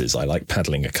horses. I like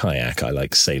paddling a kayak. I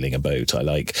like sailing a boat. I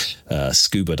like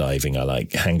scuba diving. I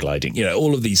like hang gliding,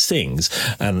 all of these things.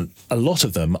 And a lot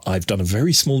of them I've done a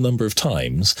very small number of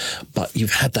times, but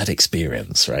you've had that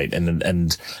experience, right?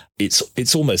 And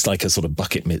it's almost like a sort of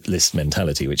bucket list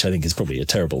mentality, which I think is probably a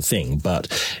terrible thing. But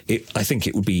I think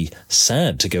it would be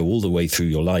sad to go all the way through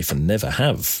your life and never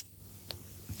have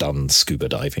done scuba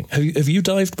diving. Have you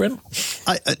dived, Brent?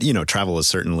 Travel is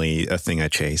certainly a thing I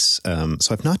chase. So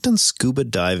I've not done scuba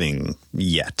diving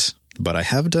yet, but I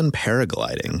have done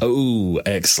paragliding. Oh,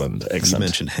 excellent. You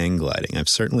mentioned hang gliding. I've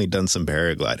certainly done some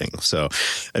paragliding. So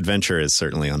adventure is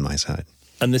certainly on my side.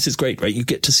 And this is great, right? You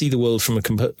get to see the world from a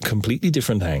completely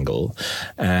different angle.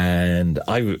 And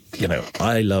I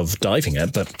love diving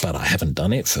it, but I haven't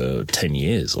done it for 10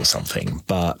 years or something.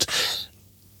 But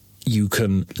you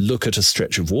can look at a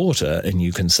stretch of water and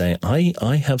you can say,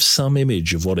 I have some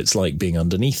image of what it's like being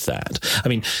underneath that. I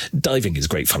mean, diving is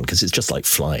great fun because it's just like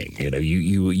flying.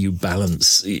 You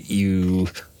balance, you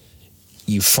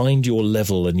find your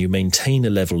level and you maintain a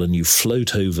level and you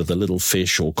float over the little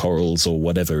fish or corals or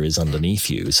whatever is underneath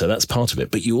you. So that's part of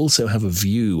it. But you also have a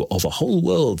view of a whole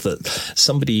world that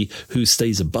somebody who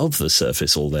stays above the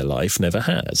surface all their life never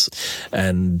has.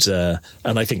 And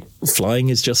I think flying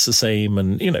is just the same,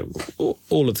 and,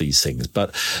 all of these things.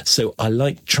 But so I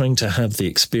like trying to have the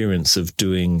experience of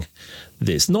doing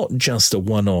this, not just a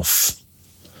one-off,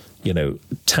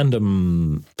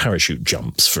 tandem parachute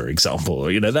jumps, for example.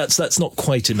 That's not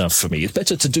quite enough for me. It's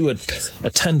better to do a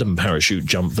tandem parachute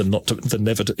jump than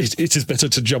never to. It is better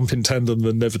to jump in tandem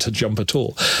than never to jump at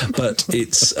all. But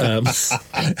it's,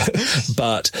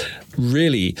 but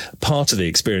really part of the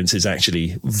experience is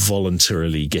actually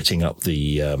voluntarily getting up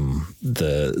the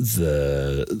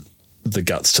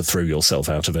guts to throw yourself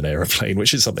out of an aeroplane,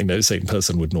 which is something no sane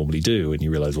person would normally do, and you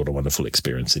realize what a wonderful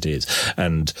experience it is.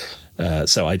 And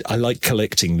so I like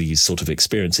collecting these sort of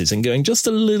experiences and going just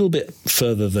a little bit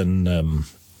further than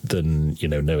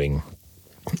knowing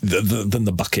than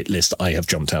the bucket list. I have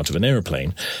jumped out of an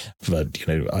aeroplane, but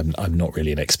I'm not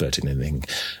really an expert in anything.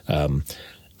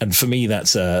 And for me,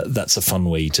 that's a fun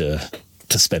way to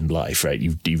spend life, right?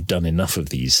 You've done enough of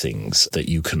these things that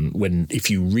you can, if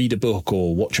you read a book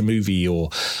or watch a movie or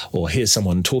hear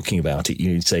someone talking about it,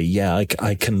 you say, yeah, I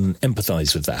can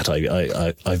empathize with that.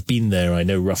 I've been there. I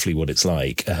know roughly what it's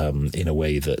like, in a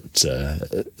way that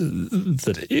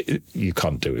you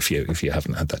can't do if you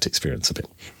haven't had that experience of it.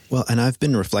 Well, and I've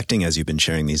been reflecting as you've been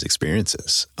sharing these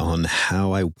experiences on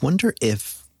how I wonder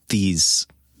if these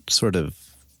sort of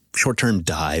short-term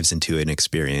dives into an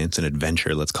experience, an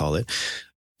adventure, let's call it,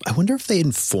 I wonder if they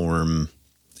inform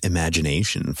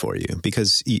imagination for you,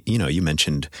 because, you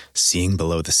mentioned seeing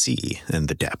below the sea and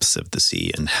the depths of the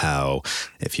sea, and how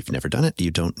if you've never done it,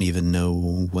 you don't even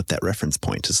know what that reference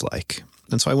point is like.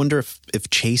 And so I wonder if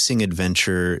chasing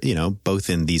adventure, both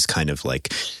in these kind of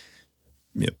like,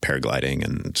 paragliding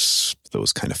and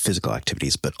those kind of physical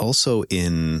activities, but also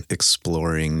in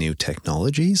exploring new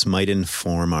technologies, might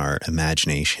inform our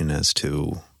imagination as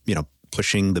to,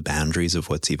 pushing the boundaries of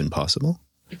what's even possible.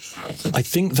 I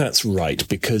think that's right,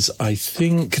 because I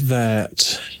think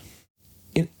that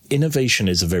innovation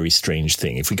is a very strange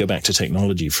thing. If we go back to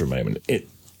technology for a moment,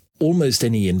 almost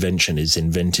any invention is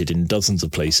invented in dozens of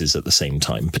places at the same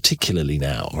time, particularly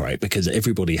now, right? Because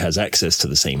everybody has access to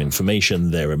the same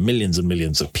information. There are millions and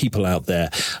millions of people out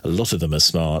there. A lot of them are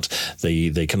smart.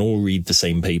 They can all read the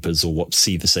same papers or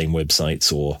see the same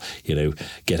websites, or,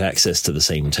 get access to the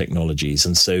same technologies.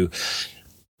 And so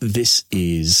this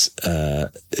is,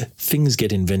 things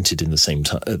get invented at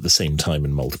the same time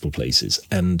in multiple places.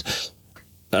 And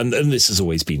this has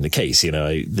always been the case,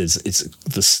 it's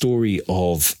the story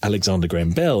of Alexander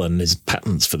Graham Bell and his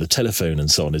patents for the telephone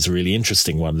and so on is a really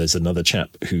interesting one. There's another chap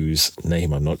whose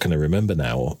name I'm not going to remember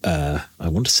now. I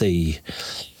want to say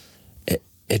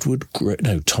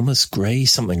Thomas Gray,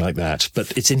 something like that.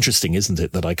 But it's interesting, isn't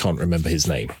it, that I can't remember his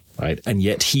name, right? And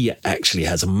yet he actually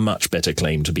has a much better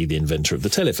claim to be the inventor of the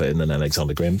telephone than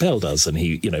Alexander Graham Bell does. And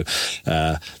he,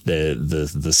 the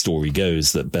story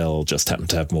goes that Bell just happened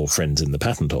to have more friends in the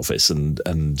patent office,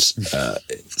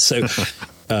 so.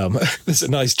 There's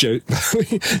a nice joke.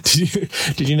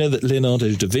 Did you know that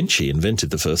Leonardo da Vinci invented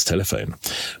the first telephone,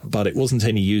 but it wasn't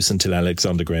any use until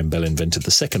Alexander Graham Bell invented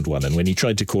the second one, and when he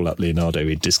tried to call up Leonardo,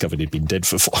 he'd discovered he'd been dead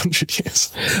for 400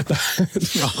 years.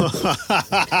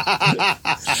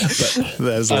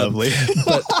 That's lovely.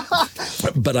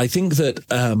 But I think that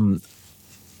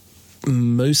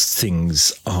most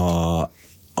things are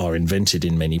invented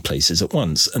in many places at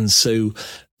once, and so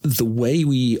the way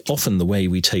we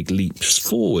take leaps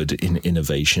forward in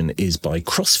innovation is by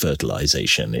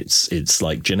cross-fertilization. It's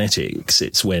like genetics.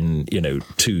 It's when,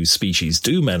 two species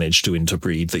do manage to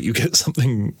interbreed that you get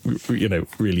something,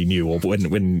 really new, or when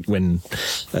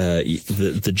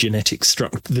the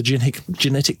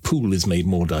genetic pool is made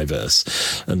more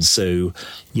diverse. And so,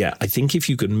 yeah, I think if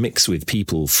you can mix with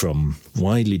people from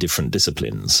widely different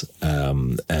disciplines,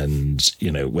 and,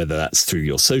 whether that's through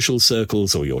your social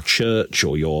circles or your church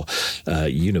or your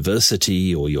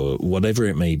university or your whatever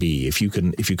it may be, if you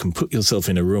can put yourself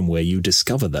in a room where you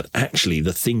discover that actually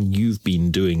the thing you've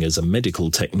been doing as a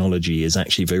medical technology is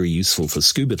actually very useful for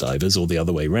scuba divers, or the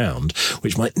other way round,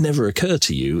 which might never occur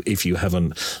to you if you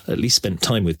haven't at least spent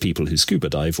time with people who scuba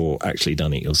dive or actually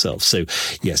done it yourself. So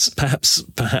yes, perhaps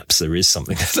there is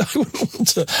something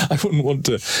that I wouldn't want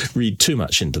to read too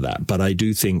much into that, but I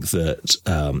do think that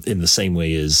in the same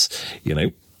way as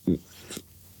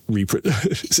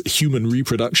human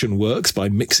reproduction works by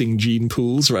mixing gene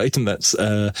pools, right? And that's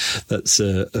a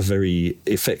very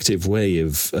effective way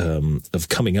of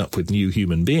coming up with new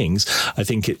human beings. I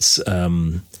think it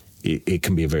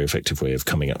can be a very effective way of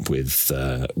coming up with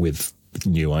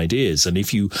new ideas. And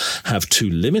if you have too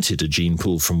limited a gene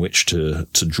pool from which to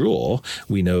draw,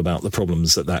 we know about the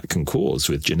problems that can cause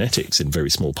with genetics in very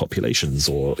small populations,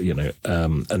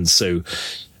 and so.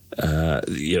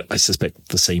 I suspect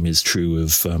the same is true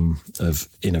of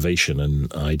innovation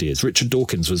and ideas. Richard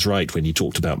Dawkins was right when he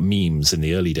talked about memes in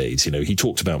the early days. He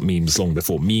talked about memes long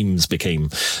before memes became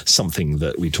something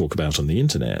that we talk about on the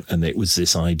internet. And it was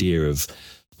this idea of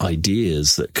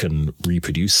ideas that can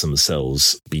reproduce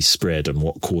themselves, be spread, and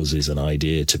what causes an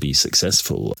idea to be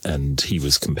successful. And he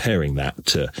was comparing that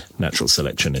to natural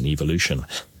selection and evolution.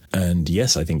 And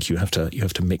yes, I think you have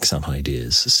to mix up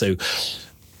ideas. So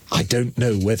I don't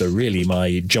know whether really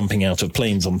my jumping out of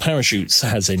planes on parachutes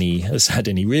has had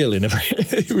any real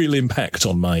impact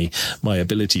on my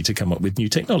ability to come up with new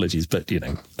technologies. But,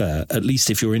 at least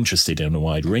if you're interested in a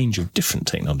wide range of different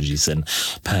technologies, then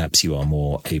perhaps you are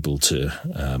more able to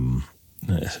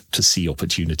see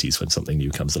opportunities when something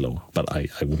new comes along. But I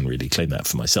wouldn't really claim that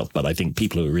for myself. But I think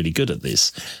people who are really good at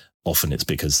this, often it's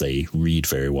because they read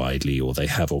very widely, or they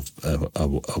have a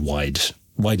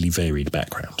widely varied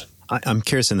background. I'm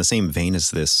curious, in the same vein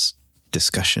as this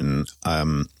discussion,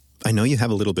 I know you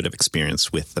have a little bit of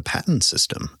experience with the patent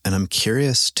system, and I'm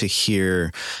curious to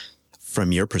hear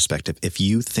from your perspective if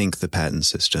you think the patent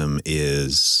system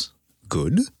is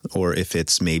good, or if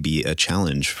it's maybe a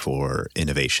challenge for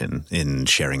innovation in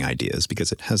sharing ideas,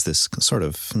 because it has this sort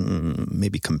of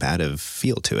maybe combative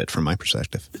feel to it from my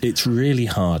perspective. It's really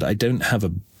hard. I don't have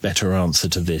a better answer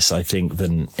to this, I think,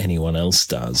 than anyone else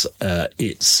does.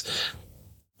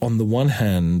 On the one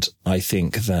hand, I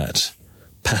think that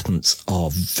patents are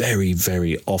very,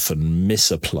 very often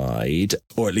misapplied,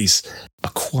 or at least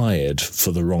acquired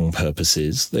for the wrong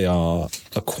purposes. They are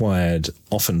acquired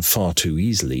often far too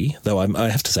easily, though I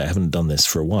have to say I haven't done this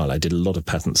for a while. I did a lot of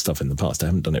patent stuff in the past. I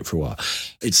haven't done it for a while.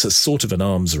 It's a sort of an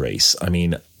arms race. I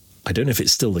mean, I don't know if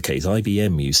it's still the case.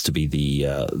 IBM used to be the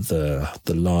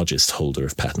largest holder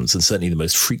of patents, and certainly the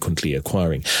most frequently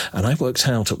acquiring. And I worked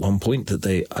out at one point that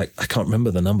I can't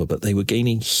remember the number, but they were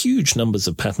gaining huge numbers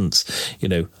of patents,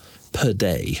 per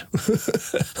day,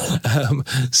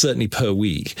 certainly per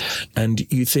week. And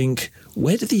you think,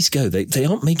 where do these go? They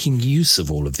aren't making use of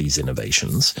all of these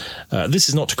innovations. This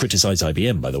is not to criticize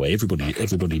IBM, by the way.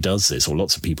 Everybody does this, or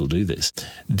lots of people do this.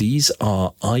 These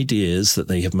are ideas that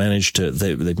they've managed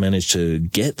to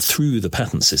get through the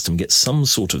patent system, get some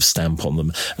sort of stamp on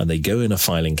them, and they go in a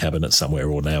filing cabinet somewhere,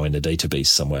 or now in a database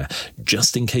somewhere,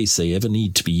 just in case they ever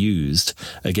need to be used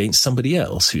against somebody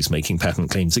else who's making patent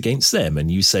claims against them. And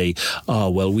you say,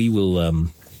 well, we will,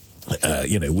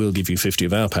 we'll give you 50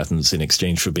 of our patents in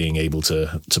exchange for being able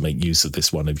to make use of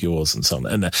this one of yours, and so on.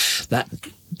 And that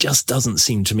just doesn't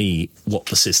seem to me what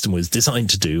the system was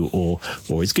designed to do or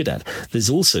is good at.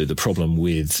 There's also the problem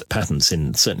with patents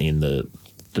certainly in the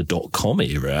the .com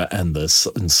era and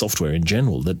software in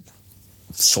general, that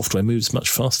software moves much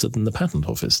faster than the patent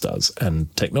office does,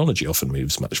 and technology often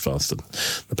moves much faster than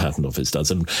the patent office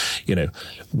does. And,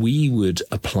 we would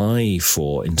apply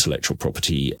for intellectual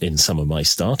property in some of my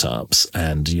startups,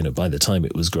 and, by the time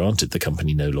it was granted, the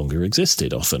company no longer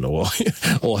existed often, or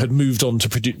had moved on to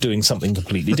doing something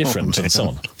completely different, and so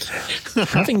on.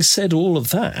 Having said all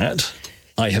of that,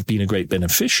 I have been a great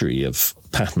beneficiary of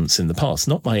patents in the past,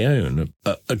 not my own.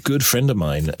 A good friend of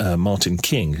mine, Martin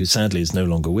King, who sadly is no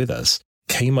longer with us,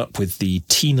 came up with the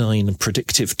T9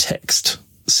 predictive text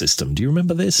system. Do you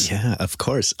remember this? Yeah, of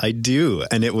course I do.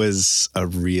 And it was a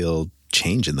real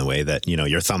change in the way that,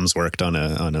 your thumbs worked on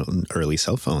early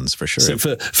cell phones, for sure. So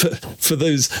for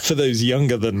those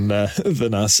younger than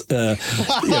us,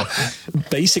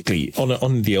 basically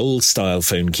on the old style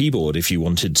phone keyboard, if you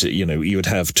wanted to, you would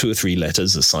have 2 or 3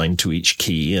 letters assigned to each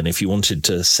key, and if you wanted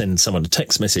to send someone a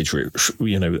text message,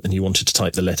 and you wanted to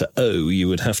type the letter O, you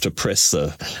would have to press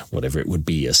whatever it would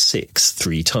be, a 6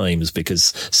 3 times,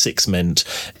 because 6 meant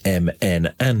M,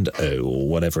 N, and O, or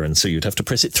whatever, and so you'd have to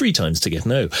press it 3 times to get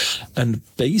an O. And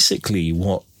basically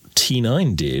what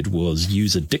T9 did was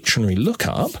use a dictionary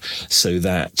lookup so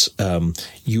that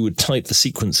you would type the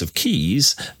sequence of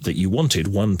keys that you wanted,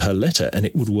 1 per letter, and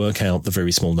it would work out the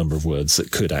very small number of words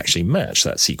that could actually match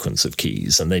that sequence of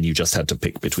keys. And then you just had to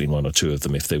pick between 1 or 2 of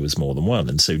them if there was more than 1.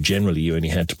 And so generally you only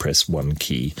had to press 1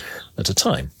 key at a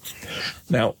time.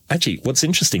 Now, actually, what's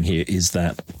interesting here is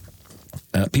that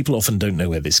people often don't know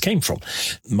where this came from.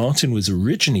 Martin was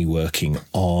originally working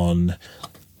on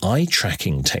eye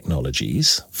tracking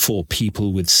technologies for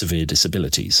people with severe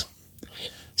disabilities.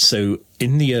 So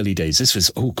in the early days,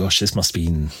 this must be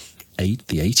in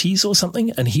the 80s or something.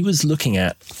 And he was looking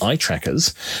at eye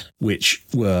trackers, which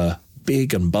were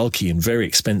big and bulky and very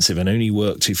expensive and only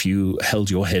worked if you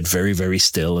held your head very, very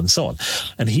still and so on.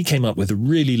 And he came up with a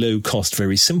really low cost,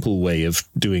 very simple way of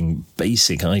doing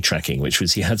basic eye tracking, which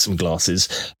was he had some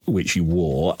glasses which you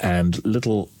wore and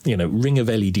little, ring of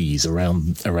LEDs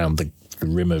around the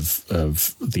rim of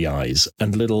the eyes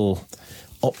and little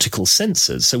optical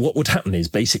sensors. So what would happen is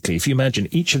basically, if you imagine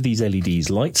each of these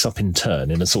LEDs lights up in turn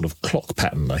in a sort of clock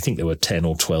pattern, I think there were 10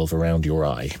 or 12 around your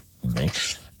eye. Okay?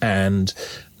 And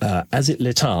as it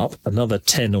lit up, another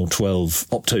 10 or 12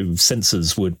 opto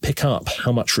sensors would pick up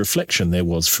how much reflection there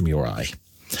was from your eye.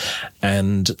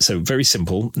 And so very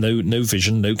simple, no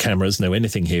vision, no cameras, no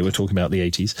anything here. We're talking about the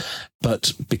 80s.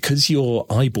 But because your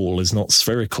eyeball is not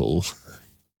spherical,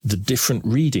 the different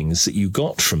readings that you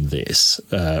got from this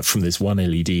one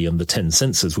LED and the 10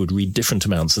 sensors would read different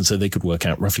amounts, and so they could work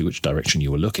out roughly which direction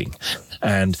you were looking.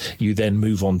 And you then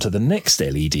move on to the next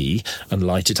LED and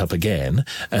light it up again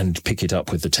and pick it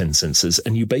up with the 10 sensors,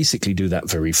 and you basically do that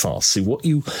very fast. So what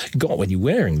you got when you were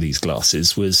wearing these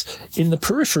glasses was in the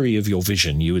periphery of your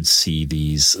vision, you would see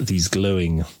these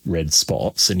glowing red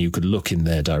spots, and you could look in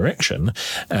their direction,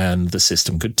 and the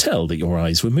system could tell that your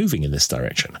eyes were moving in this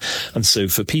direction. And so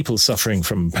for people suffering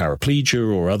from paraplegia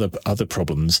or other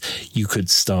problems, you could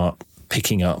start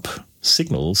picking up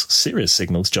signals, serious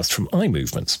signals, just from eye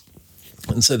movements.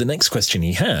 And so the next question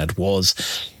he had was,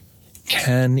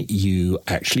 can you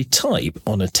actually type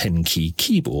on a 10-key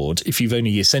keyboard if you've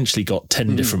only essentially got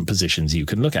 10 different positions you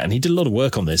can look at? And he did a lot of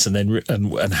work on this, and then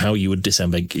and how you would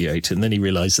disambiguate. And then he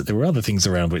realized that there were other things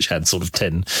around which had sort of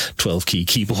 10, 12-key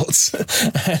keyboards.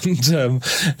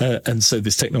 and so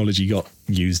this technology got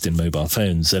used in mobile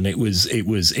phones, and it was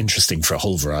interesting for a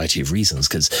whole variety of reasons,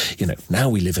 because now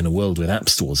we live in a world with app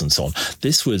stores and so on.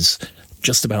 This was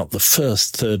just about the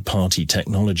first third-party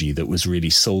technology that was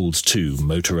really sold to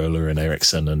Motorola and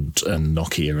Ericsson and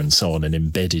Nokia and so on, and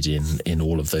embedded in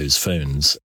all of those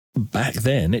phones. Back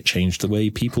then, it changed the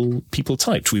way people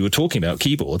typed. We were talking about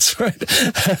keyboards, right?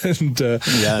 And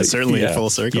certainly a full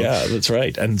circle. Yeah, that's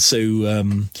right. And so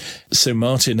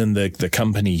Martin and the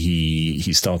company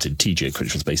he started, TGIC,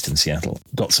 which was based in Seattle,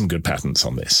 got some good patents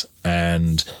on this,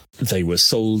 and they were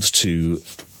sold to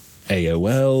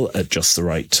AOL at just the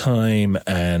right time,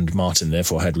 and Martin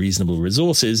therefore had reasonable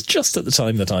resources just at the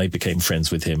time that I became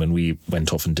friends with him, and we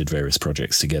went off and did various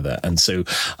projects together. And so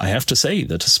I have to say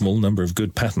that a small number of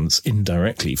good patents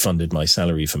indirectly funded my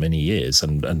salary for many years,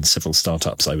 and several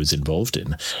startups I was involved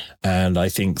in. And I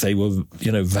think they were,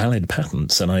 valid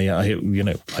patents. And I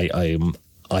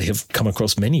have come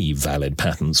across many valid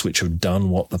patents which have done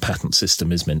what the patent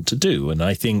system is meant to do. And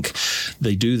I think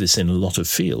they do this in a lot of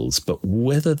fields, but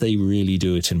whether they really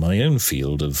do it in my own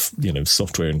field of,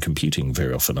 software and computing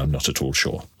very often, I'm not at all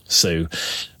sure. So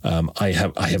I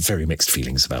have very mixed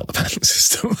feelings about the patent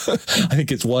system. I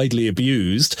think it's widely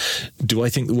abused. Do I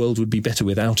think the world would be better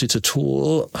without it at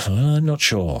all? I'm not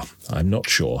sure.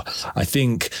 I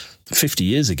think 50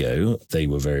 years ago, they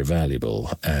were very valuable.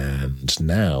 And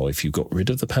now, if you got rid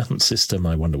of the patent system,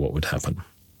 I wonder what would happen.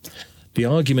 The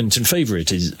argument in favor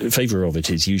of it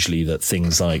is usually that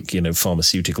things like,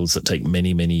 pharmaceuticals that take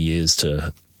many, many years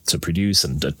to produce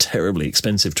and are terribly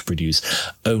expensive to produce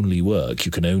only work.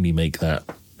 You can only make that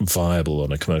viable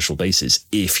on a commercial basis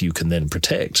if you can then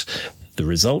protect the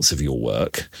results of your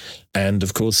work. And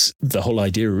of course, the whole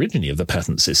idea originally of the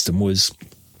patent system was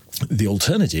the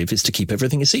alternative is to keep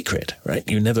everything a secret, right?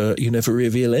 You never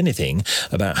reveal anything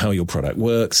about how your product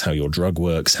works, how your drug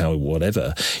works, how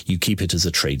whatever. You keep it as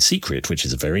a trade secret, which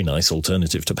is a very nice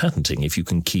alternative to patenting. If you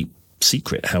can keep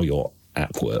secret how your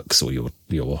app works or your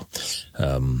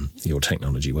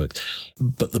technology works.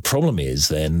 But the problem is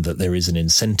then that there is an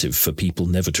incentive for people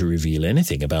never to reveal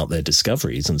anything about their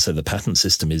discoveries. And so the patent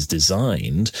system is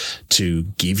designed to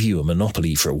give you a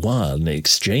monopoly for a while in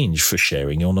exchange for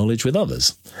sharing your knowledge with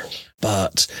others.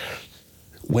 But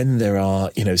when there are,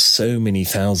 so many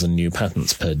thousand new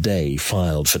patents per day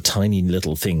filed for tiny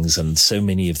little things, and so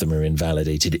many of them are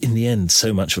invalidated, in the end,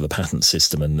 so much of the patent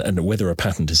system and whether a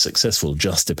patent is successful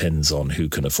just depends on who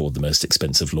can afford the most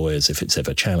expensive lawyers if it's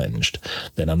ever challenged,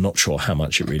 then I'm not sure how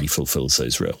much it really fulfills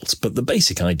those roles. But the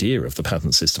basic idea of the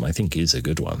patent system, I think, is a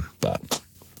good one, but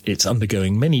it's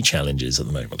undergoing many challenges at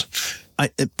the moment.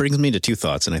 It brings me to two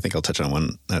thoughts, and I think I'll touch on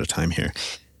one at a time here.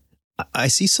 I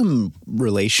see some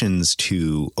relations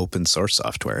to open source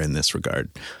software in this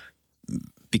regard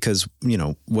because,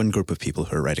 one group of people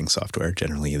who are writing software,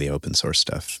 generally the open source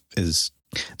stuff,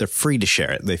 they're free to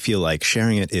share it. They feel like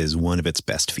sharing it is one of its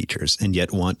best features and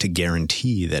yet want to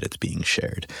guarantee that it's being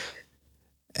shared.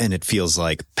 And it feels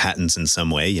like patents in some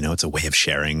way, it's a way of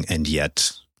sharing and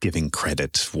yet giving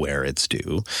credit where it's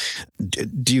due.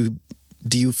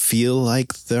 Do you feel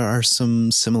like there are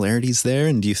some similarities there?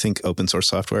 And do you think open source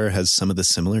software has some of the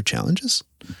similar challenges?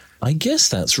 I guess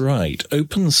that's right.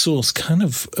 Open source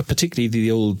particularly the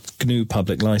old GNU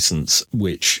public license,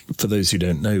 which, for those who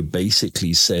don't know,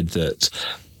 basically said that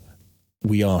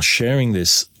we are sharing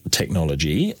this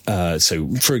technology.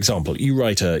 So, for example, you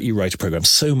write a program.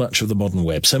 So much of the modern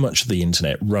web, so much of the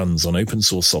internet runs on open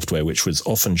source software, which was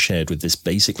often shared with this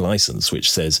basic license, which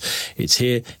says it's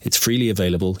here, it's freely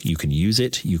available. You can use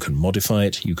it, you can modify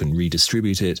it, you can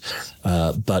redistribute it.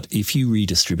 But if you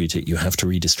redistribute it, you have to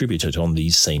redistribute it on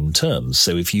these same terms.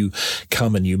 So if you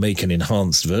come and you make an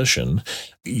enhanced version,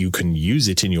 you can use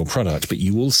it in your product, but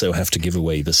you also have to give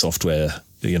away the software,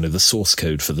 the source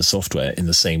code for the software in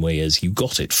the same way as you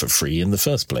got it for free in the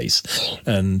first place.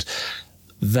 And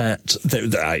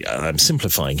I'm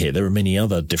simplifying here. There are many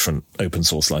other different open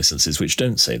source licenses which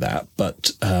don't say that,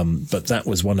 but that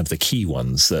was one of the key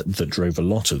ones that drove a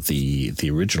lot of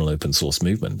the original open source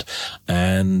movement.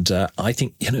 And I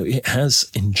think, it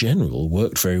has in general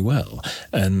worked very well.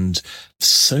 And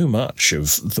so much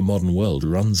of the modern world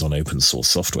runs on open source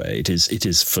software. It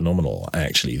is phenomenal,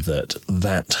 actually,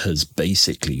 that has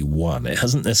basically won. It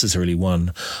hasn't necessarily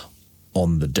won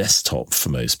on the desktop for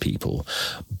most people,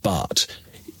 but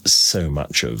so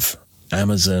much of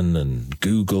Amazon and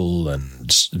Google and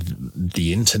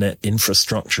the internet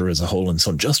infrastructure as a whole and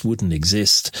so on just wouldn't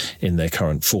exist in their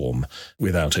current form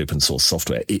without open source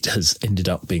software. It has ended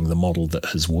up being the model that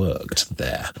has worked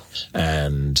there.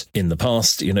 And in the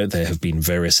past, there have been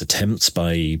various attempts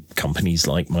by companies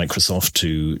like Microsoft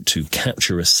to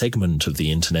capture a segment of the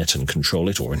internet and control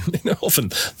it, or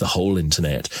often the whole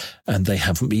internet. And they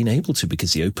haven't been able to,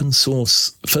 because the open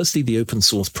source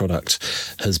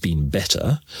product has been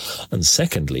better. And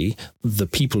secondly, the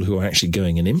people who are actually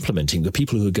going and implementing, the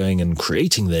people who are going and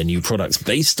creating their new products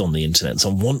based on the internet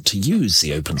and want to use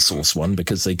the open source one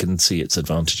because they can see its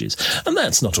advantages. And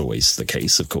that's not always the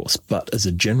case, of course. But as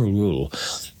a general rule,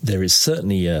 there is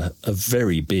certainly a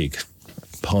very big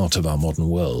part of our modern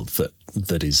world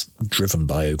that is driven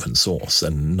by open source,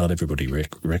 and not everybody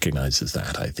recognizes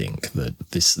that. I think that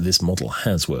this model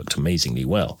has worked amazingly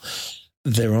well.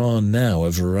 There are now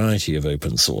a variety of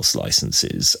open source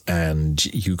licenses, and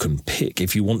you can pick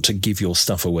if you want to give your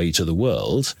stuff away to the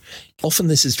world. Often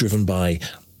this is driven by,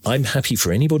 I'm happy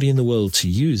for anybody in the world to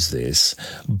use this,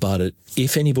 but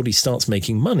if anybody starts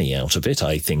making money out of it,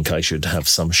 I think I should have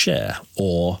some share.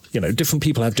 Or, different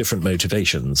people have different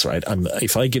motivations, right?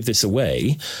 If I give this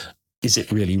away, is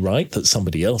it really right that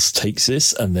somebody else takes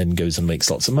this and then goes and makes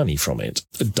lots of money from it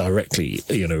directly,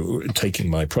 taking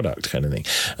my product kind of thing?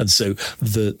 And so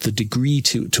the degree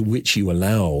to which you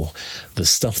allow the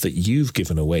stuff that you've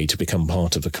given away to become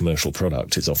part of a commercial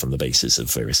product is often the basis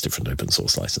of various different open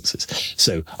source licenses.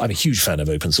 So I'm a huge fan of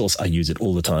open source. I use it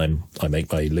all the time. I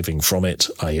make my living from it.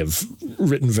 I have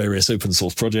written various open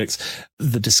source projects.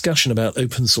 The discussion about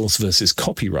open source versus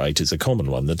copyright is a common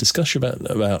one. The discussion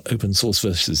about open source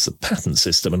versus the patent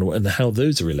system and how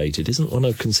those are related isn't one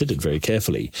I've considered very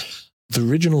carefully. The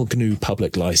original GNU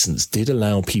public license did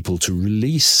allow people to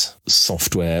release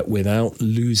software without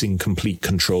losing complete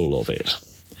control of it.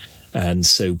 And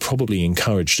so probably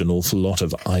encouraged an awful lot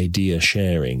of idea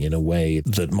sharing in a way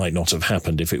that might not have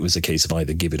happened if it was a case of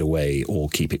either give it away or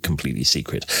keep it completely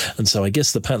secret. And so I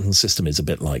guess the patent system is a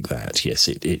bit like that. Yes,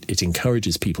 it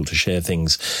encourages people to share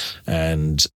things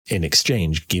and in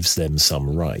exchange gives them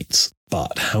some rights.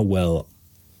 But how well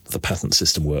the patent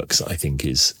system works, I think,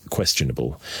 is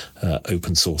questionable.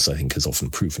 Open source, I think, has often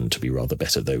proven to be rather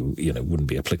better, though, wouldn't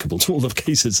be applicable to all the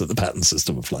cases that the patent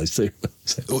system applies to.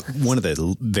 So. One of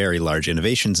the very large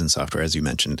innovations in software, as you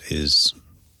mentioned, is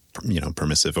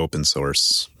permissive open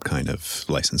source kind of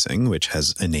licensing, which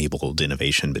has enabled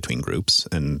innovation between groups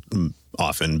and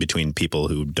often between people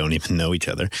who don't even know each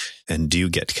other and do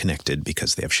get connected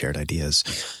because they have shared ideas.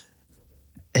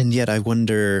 And yet I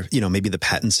wonder, maybe the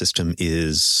patent system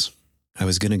is, I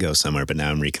was going to go somewhere, but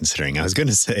now I'm reconsidering. I was going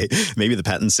to say maybe the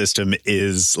patent system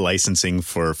is licensing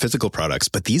for physical products,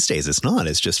 but these days it's not.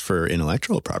 It's just for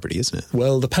intellectual property, isn't it?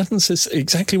 Well, the patent system,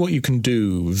 exactly what you can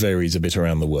do varies a bit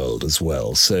around the world as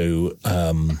well. So,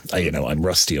 I'm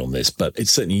rusty on this, but it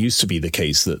certainly used to be the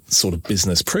case that sort of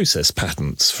business process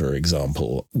patents, for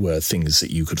example, were things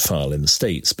that you could file in the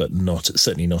States, but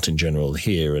certainly not in general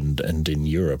here and in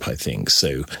Europe, I think.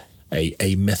 So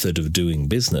a method of doing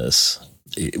business,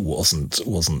 it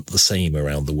wasn't the same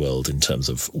around the world in terms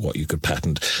of what you could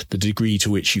patent. The degree to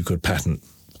which you could patent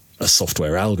a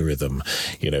software algorithm,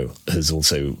 has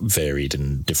also varied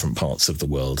in different parts of the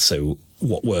world. So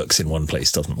what works in one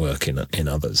place doesn't work in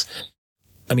others.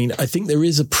 I mean, I think there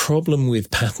is a problem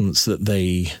with patents that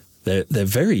they're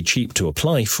very cheap to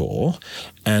apply for,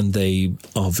 and they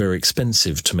are very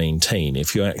expensive to maintain.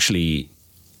 If you actually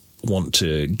want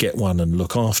to get one and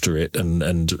look after it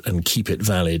and keep it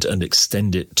valid and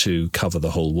extend it to cover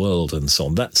the whole world and so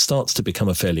on, that starts to become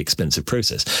a fairly expensive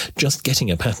process. Just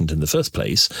getting a patent in the first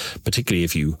place, particularly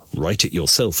if you write it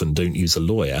yourself and don't use a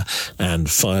lawyer and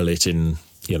file it in,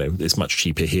 it's much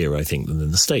cheaper here, I think, than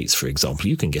in the States, for example.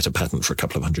 You can get a patent for a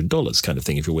couple of $100 kind of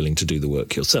thing if you're willing to do the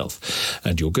work yourself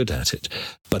and you're good at it.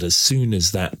 But as soon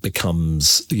as that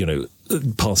becomes,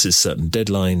 passes certain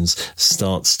deadlines,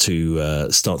 starts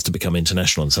to become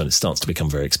international and so on, it starts to become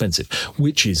very expensive,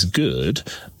 which is good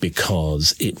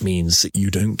because it means that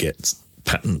you don't get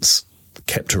patents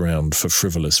kept around for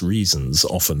frivolous reasons.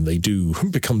 Often they do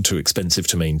become too expensive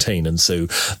to maintain, and so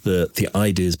the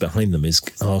ideas behind them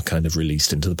are kind of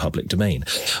released into the public domain.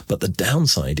 But the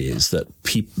downside is that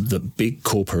the big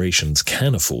corporations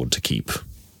can afford to keep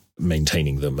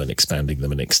maintaining them and expanding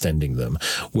them and extending them,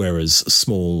 whereas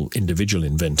small individual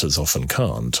inventors often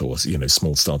can't, or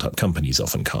small startup companies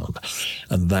often can't.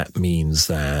 And that means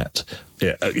that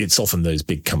it's often those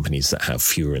big companies that have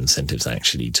fewer incentives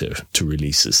actually to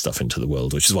release this stuff into the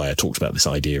world, which is why I talked about this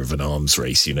idea of an arms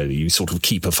race. You sort of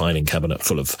keep a filing cabinet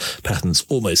full of patents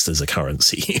almost as a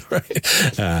currency, right?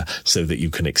 So that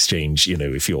you can exchange,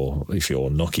 if you're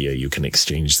Nokia, you can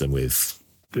exchange them with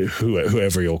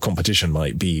whoever your competition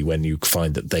might be when you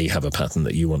find that they have a patent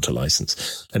that you want to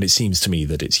license. And it seems to me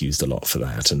that it's used a lot for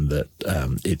that, and that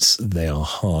they are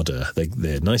harder.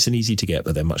 They're nice and easy to get,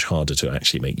 but they're much harder to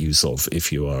actually make use of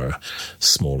if you are a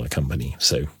smaller company.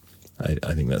 So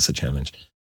I think that's a challenge.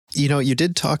 You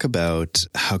did talk about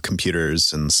how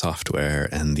computers and software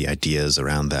and the ideas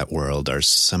around that world are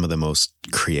some of the most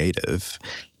creative.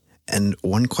 And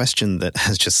one question that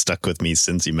has just stuck with me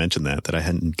since you mentioned that I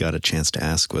hadn't got a chance to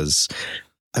ask was,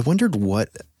 I wondered what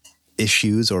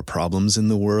issues or problems in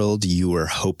the world you were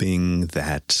hoping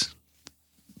that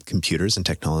computers and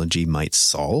technology might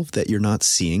solve that you're not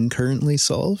seeing currently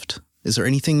solved? Is there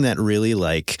anything that really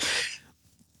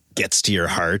gets to your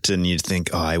heart and you think,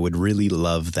 oh, I would really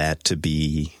love that to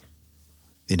be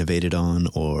innovated on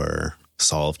or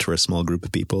solved for a small group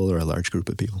of people or a large group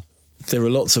of people? There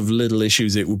are lots of little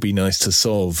issues it would be nice to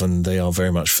solve, and they are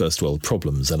very much first world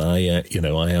problems. And I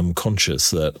am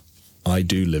conscious that I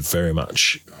do live very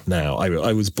much now.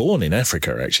 I was born in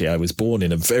Africa, actually. I was born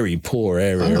in a very poor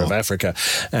area of Africa,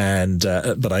 and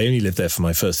but I only lived there for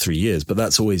my first 3 years. But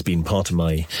that's always been part of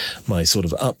my sort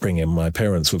of upbringing. My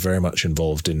parents were very much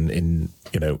involved in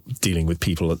dealing with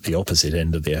people at the opposite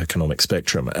end of the economic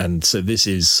spectrum, and so this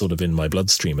is sort of in my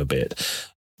bloodstream a bit.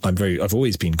 I've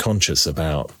always been conscious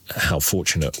about how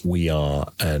fortunate we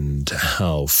are and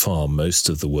how far most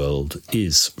of the world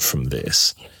is from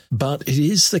this. But it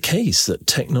is the case that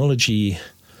technology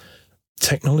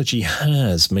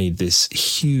has made this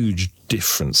huge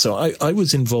difference. So I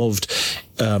was involved,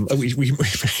 we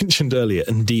mentioned earlier,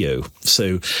 Ndio.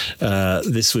 So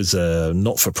this was a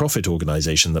not-for-profit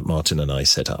organization that Martin and I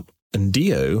set up.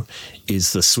 Ndio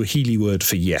is the Swahili word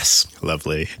for yes.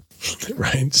 Lovely.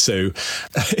 Right. So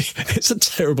it's a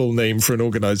terrible name for an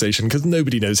organization because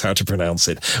nobody knows how to pronounce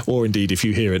it. Or indeed, if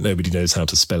you hear it, nobody knows how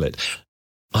to spell it.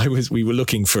 We were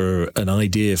looking for an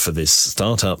idea for this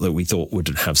startup that we thought would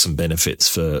have some benefits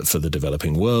for the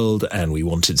developing world. And we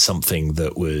wanted something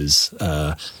that was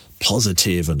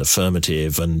positive and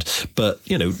affirmative. But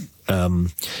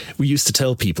we used to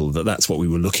tell people that that's what we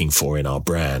were looking for in our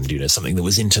brand, something that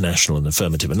was international and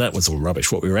affirmative. And that was all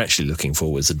rubbish. What we were actually looking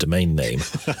for was a domain name.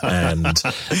 And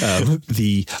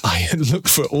I looked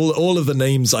for all of the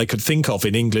names I could think of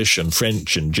in English and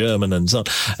French and German and so on.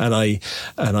 And I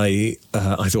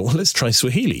thought, well, let's try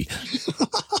Swahili.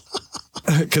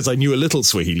 Because I knew a little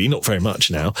Swahili, not very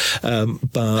much now.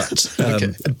 But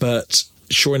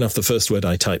sure enough, the first word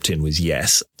I typed in was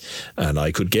yes, and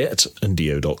I could get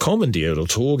ndio.com,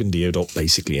 ndio.org, ndio.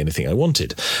 Basically anything I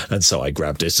wanted. And so I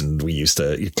grabbed it, and we used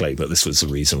to claim that this was the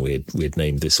reason we'd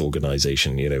named this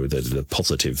organization, the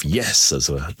positive yes as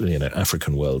a,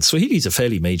 African world. Swahili is a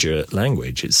fairly major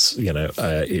language. It's,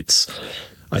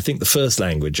 I think the first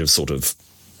language of sort of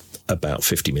about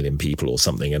 50 million people or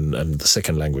something, and the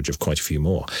second language of quite a few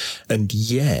more. And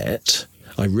yet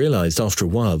I realized after a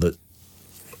while that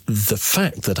the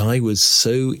fact that I was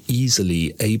so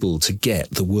easily able to get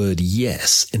the word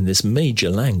yes in this major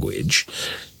language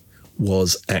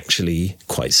was actually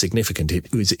quite significant.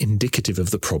 It was indicative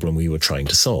of the problem we were trying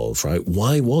to solve, right?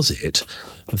 Why was it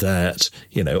that,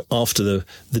 after the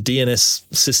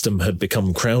DNS system had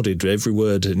become crowded, every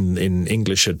word in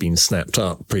English had been snapped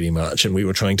up pretty much, and we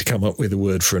were trying to come up with a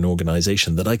word for an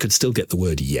organization, that I could still get the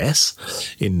word yes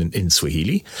in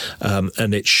Swahili.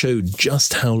 And it showed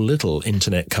just how little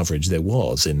internet coverage there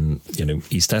was in,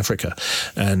 East Africa.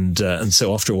 And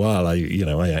so after a while,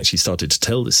 I actually started to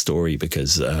tell this story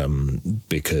because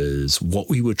what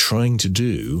we were trying to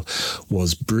do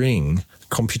was bring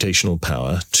computational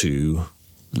power to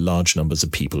large numbers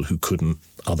of people who couldn't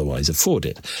otherwise afford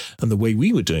it. And the way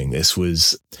we were doing this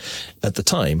was, at the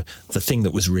time, the thing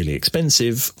that was really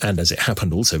expensive, and as it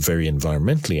happened also very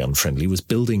environmentally unfriendly, was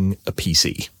building a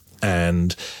PC.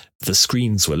 And the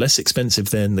screens were less expensive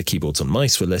then, the keyboards and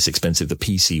mice were less expensive, the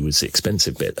PC was the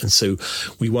expensive bit. And so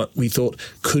we thought,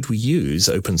 could we use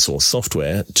open source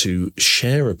software to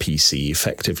share a PC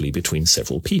effectively between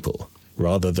several people?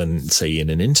 Rather than, say, in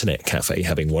an internet cafe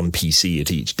having one PC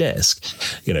at each desk,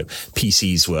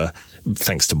 PCs were,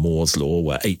 thanks to Moore's law,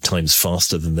 were 8 times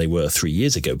faster than they were 3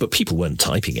 years ago. But people weren't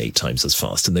typing 8 times as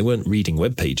fast, and they weren't reading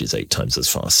web pages 8 times as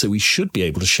fast. So we should be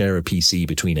able to share a PC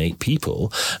between 8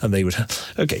 people, and they would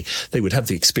have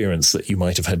the experience that you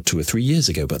might have had 2 or 3 years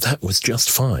ago, but that was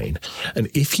just fine. And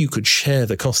if you could share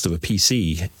the cost of a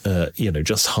PC,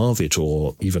 just halve it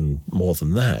or even more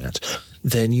than that,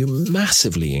 then you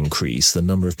massively increase the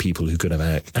number of people who could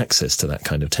have access to that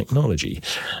kind of technology.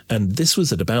 And this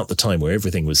was at about the time where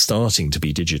everything was starting to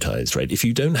be digitized, right? If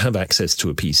you don't have access to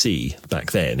a PC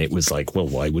back then, it was like, well,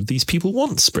 why would these people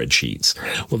want spreadsheets?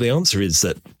 Well, the answer is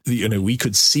that, we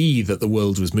could see that the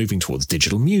world was moving towards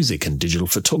digital music and digital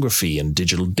photography and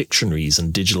digital dictionaries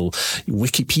and digital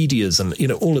Wikipedias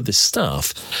and, all of this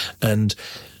stuff. And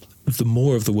the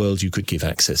more of the world you could give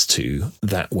access to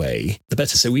that way, the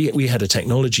better. So we had a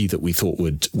technology that we thought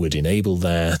would enable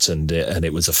that, and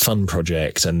it was a fun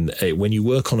project. And when you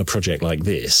work on a project like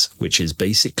this, which is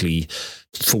basically,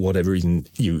 for whatever reason,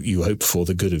 you hope for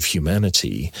the good of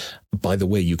humanity, by the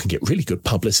way, you can get really good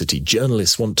publicity.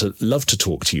 Journalists love to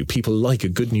talk to you. People like a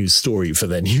good news story for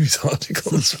their news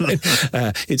articles. Right?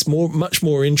 It's much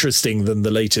more interesting than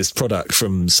the latest product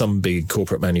from some big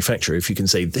corporate manufacturer. If you can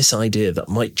say this idea that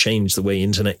might change the way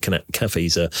internet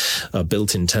cafes are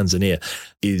built in Tanzania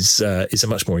is a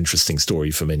much more interesting story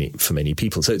for many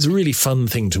people. So it's a really fun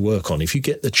thing to work on. If you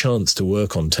get the chance to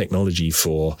work on technology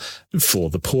for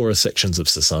the poorer sections of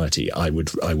society, I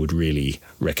would really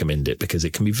recommend it, because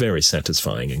it can be very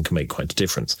satisfying and can make quite a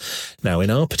difference. Now, in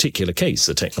our particular case,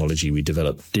 the technology we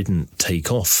developed didn't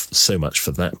take off so much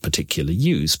for that particular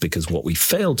use, because what we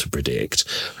failed to predict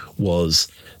was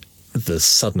the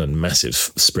sudden and massive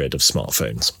spread of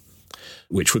smartphones,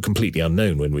 which were completely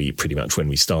unknown when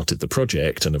we started the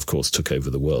project, and of course took over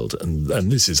the world.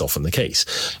 And this is often the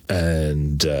case.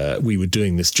 And we were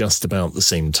doing this just about the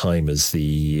same time as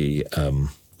the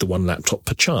one laptop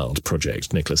per child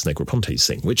project, Nicholas Negroponte's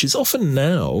thing, which is often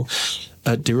now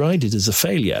derided as a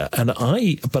failure.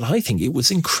 But I think it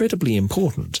was incredibly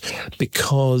important,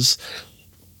 because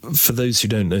for those who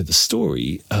don't know the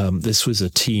story, this was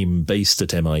a team based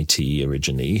at MIT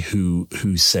originally who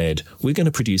said, we're going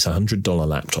to produce a $100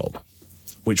 laptop,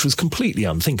 which was completely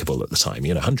unthinkable at the time.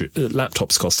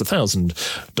 Laptops cost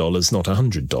 $1,000, not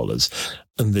 $100.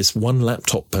 And this one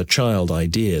laptop per child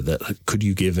idea that could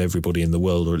you give everybody in the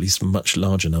world, or at least a much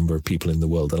larger number of people in the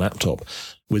world, a laptop,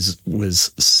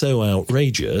 was so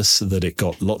outrageous that it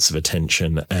got lots of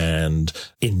attention and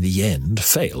in the end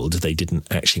failed. They didn't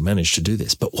actually manage to do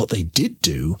this. But what they did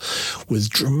do was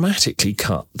dramatically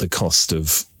cut the cost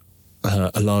of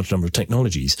a large number of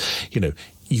technologies.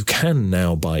 You can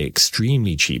now buy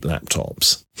extremely cheap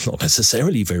laptops, not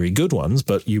necessarily very good ones,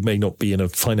 but you may not be in a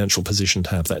financial position to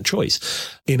have that choice,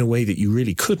 in a way that you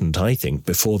really couldn't, I think,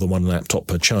 before the one laptop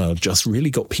per child just really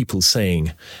got people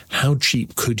saying, how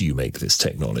cheap could you make this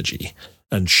technology?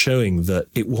 And showing that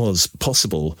it was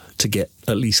possible to get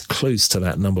at least close to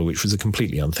that number, which was a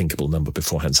completely unthinkable number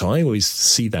beforehand. So I always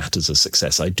see that as a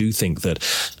success. I do think that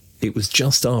it was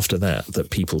just after that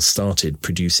people started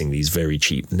producing these very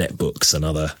cheap netbooks and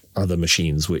other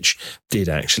machines, which did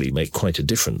actually make quite a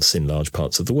difference in large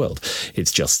parts of the world.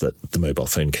 It's just that the mobile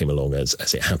phone came along as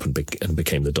it happened and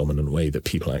became the dominant way that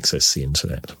people access the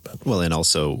internet. Well, and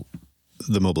also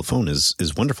the mobile phone is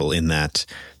wonderful in that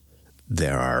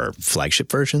there are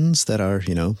flagship versions that are,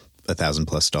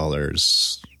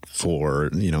 $1,000+ for,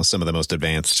 some of the most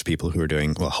advanced people who are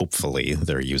doing, well, hopefully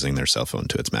they're using their cell phone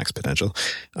to its max potential.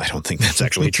 I don't think that's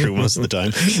actually true most of the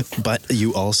time. But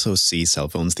you also see cell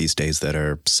phones these days that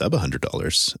are sub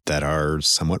 $100 that are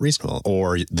somewhat reasonable.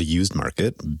 Or the used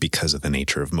market, because of the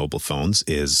nature of mobile phones,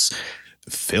 is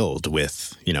filled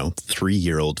with,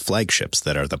 3-year-old flagships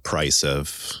that are the price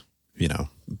of,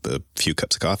 a few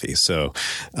cups of coffee. So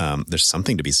there's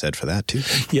something to be said for that too.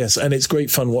 Yes, and it's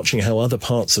great fun watching how other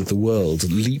parts of the world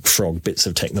leapfrog bits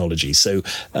of technology. So,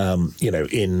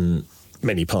 in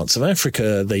many parts of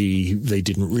Africa, they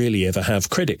didn't really ever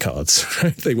have credit cards.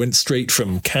 Right? They went straight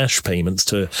from cash payments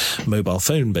to mobile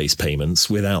phone-based payments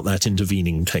without that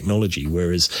intervening technology,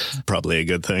 whereas... Probably a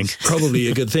good thing. Probably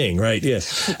a good thing, right?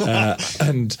 Yes.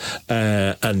 And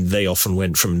they often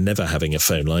went from never having a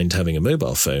phone line to having a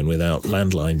mobile phone without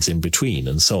landlines in between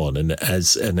and so on. And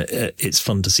it's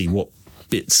fun to see what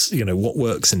bits, what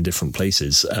works in different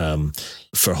places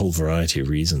for a whole variety of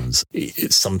reasons.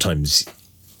 It's sometimes...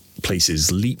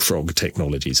 places leapfrog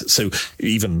technologies. So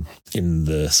even in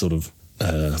the sort of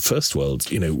first world,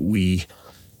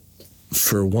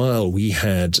 for a while we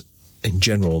had in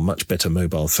general much better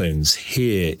mobile phones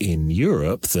here in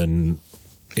Europe than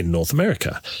in North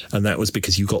America. And that was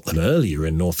because you got them earlier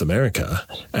in North America.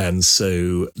 And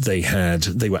so they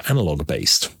were analog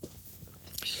based.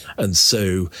 And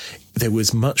so there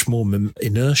was much more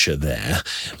inertia there.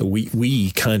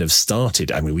 We kind of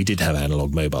started, we did have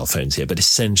analog mobile phones here, but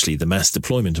essentially the mass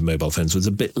deployment of mobile phones was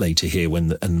a bit later here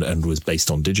and was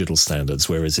based on digital standards,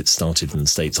 whereas it started in the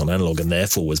States on analog and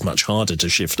therefore was much harder to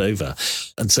shift over.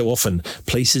 And so often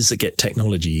places that get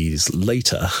technologies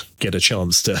later get a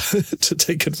chance to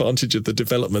take advantage of the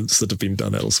developments that have been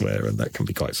done elsewhere, and that can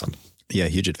be quite fun. Yeah,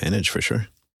 huge advantage for sure.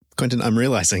 Quentin, I'm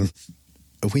realizing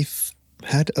we've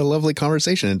had a lovely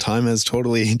conversation and time has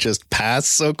totally just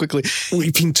passed so quickly.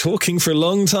 We've been talking for a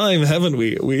long time, haven't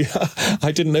we?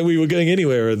 I didn't know we were going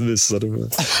anywhere in this sort of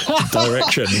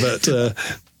direction, but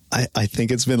I think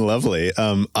it's been lovely.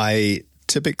 I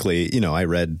typically, I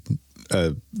read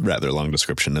a rather long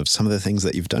description of some of the things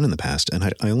that you've done in the past, and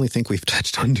I only think we've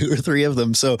touched on 2 or 3 of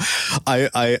them. So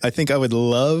I think I would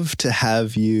love to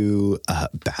have you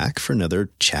back for another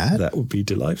chat. That would be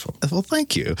delightful. Well,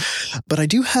 thank you. But I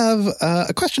do have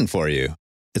a question for you.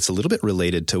 It's a little bit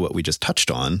related to what we just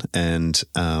touched on, and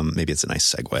maybe it's a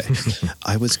nice segue.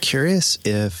 I was curious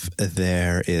if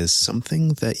there is something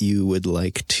that you would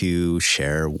like to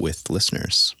share with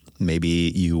listeners.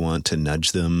 Maybe you want to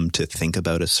nudge them to think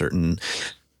about a certain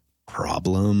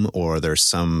problem, or there's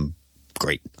some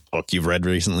great book you've read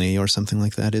recently or something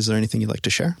like that. Is there anything you'd like to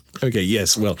share? Okay,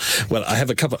 yes. Well, I have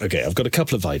a couple. Okay, I've got a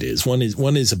couple of ideas. One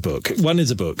is a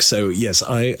book. So yes,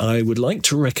 I would like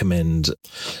to recommend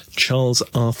Charles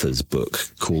Arthur's book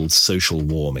called Social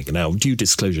Warming. Now, due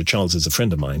disclosure, Charles is a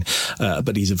friend of mine,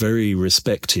 but he's a very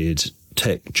respected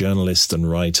tech journalist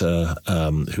and writer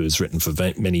who has written for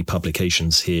many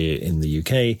publications here in the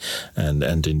UK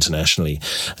and internationally.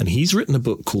 And he's written a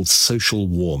book called Social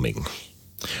Warming,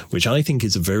 which I think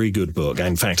is a very good book.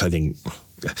 In fact, I think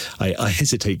I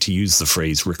hesitate to use the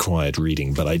phrase required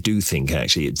reading, but I do think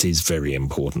actually it is very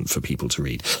important for people to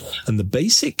read. And the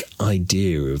basic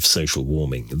idea of social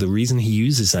warming, the reason he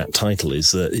uses that title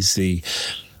is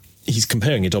he's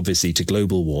comparing it obviously to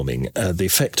global warming, the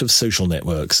effect of social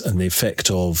networks and the effect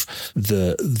of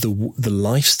the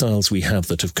lifestyles we have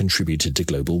that have contributed to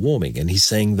global warming. And he's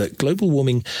saying that global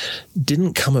warming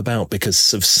didn't come about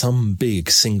because of some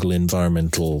big single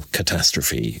environmental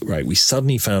catastrophe, right? We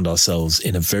suddenly found ourselves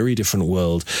in a very different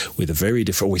world we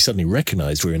suddenly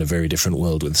recognized we're in a very different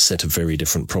world with a set of very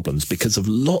different problems because of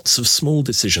lots of small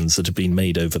decisions that have been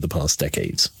made over the past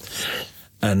decades.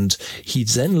 And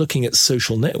he's then looking at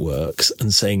social networks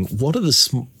and saying, what are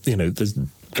there's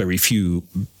very few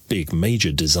big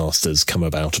major disasters come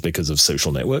about because of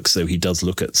social networks. So he does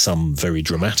look at some very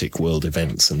dramatic world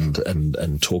events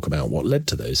and talk about what led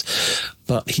to those.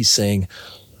 But he's saying,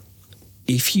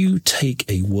 if you take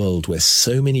a world where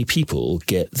so many people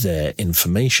get their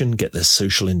information, get their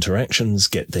social interactions,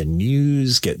 get their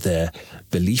news, get their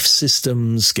belief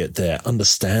systems, get their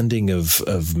understanding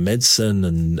of medicine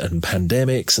and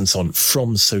pandemics and so on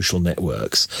from social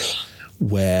networks,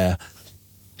 where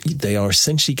they are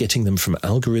essentially getting them from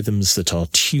algorithms that are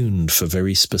tuned for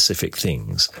very specific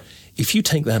things. If you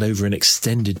take that over an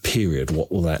extended period,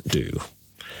 what will that do?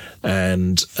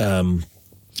 And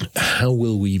how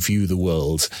will we view the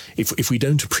world if we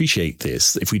don't appreciate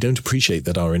this, if we don't appreciate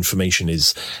that our information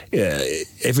is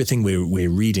everything we're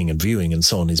reading and viewing and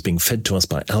so on is being fed to us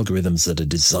by algorithms that are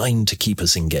designed to keep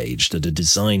us engaged, that are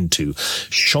designed to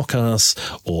shock us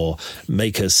or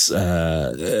make us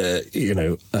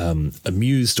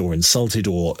amused or insulted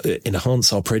or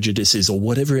enhance our prejudices or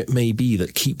whatever it may be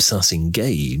that keeps us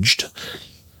engaged,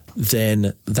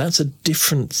 then that's a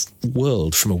different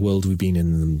world from a world we've been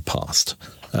in the past,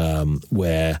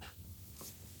 where,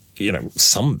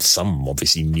 some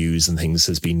obviously news and things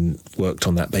has been worked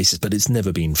on that basis, but it's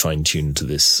never been fine-tuned to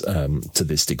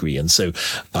this degree. And so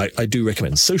I do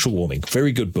recommend Social Warming.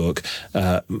 Very good book.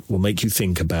 Will make you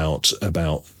think about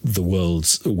the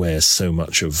worlds where so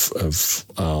much of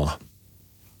our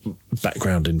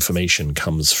background information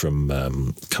comes from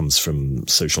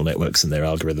social networks and their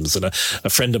algorithms. And a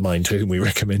friend of mine to whom we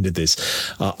recommended this,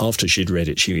 after she'd read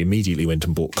it, she immediately went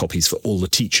and bought copies for all the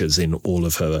teachers in all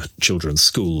of her children's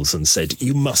schools and said,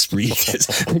 "You must read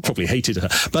this." Probably hated her,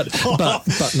 but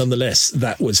nonetheless,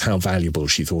 that was how valuable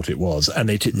she thought it was. And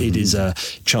it is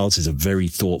Charles is a very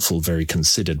thoughtful, very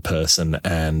considered person,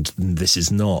 and this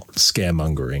is not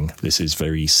scaremongering. This is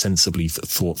very sensibly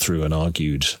thought through and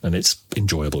argued, and it's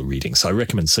enjoyable reading. So I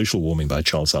recommend Social Warming by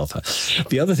Charles Arthur.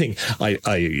 The other thing, I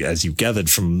as you gathered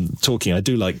from talking, I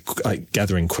do like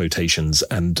gathering quotations,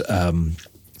 and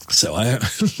so I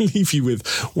leave you with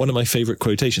one of my favorite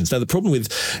quotations. Now, the problem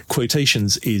with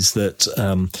quotations is that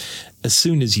as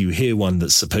soon as you hear one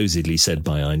that's supposedly said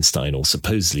by Einstein or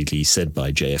supposedly said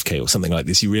by JFK or something like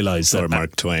this, you realize that... Or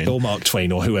Mark Twain. Or Mark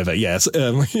Twain or whoever, yes.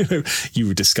 You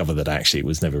would discover that actually it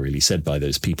was never really said by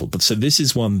those people. But so this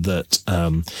is one that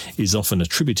is often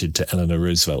attributed to Eleanor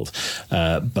Roosevelt,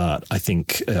 but I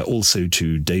think also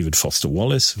to David Foster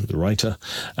Wallace, the writer,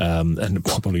 and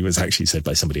probably was actually said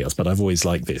by somebody else. But I've always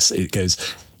liked this. It goes...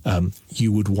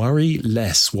 you would worry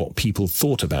less what people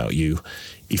thought about you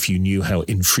if you knew how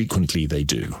infrequently they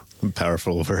do.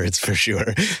 Powerful words for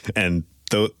sure. And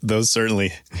those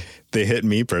certainly, they hit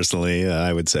me personally,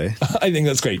 I would say. I think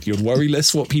that's great. You'd worry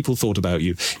less what people thought about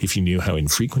you if you knew how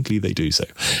infrequently they do so.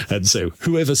 And so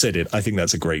whoever said it, I think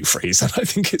that's a great phrase. And I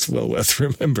think it's well worth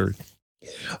remembering.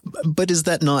 But is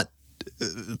that not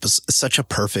such a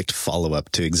perfect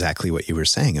follow-up to exactly what you were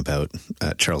saying about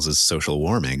Charles's social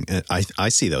warming? I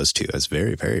see those two as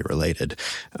very, very related,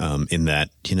 in that,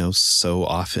 so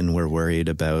often we're worried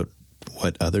about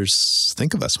what others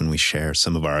think of us when we share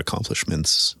some of our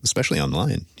accomplishments, especially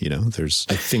online.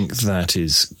 I think that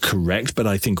is correct, but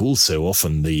I think also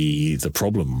often the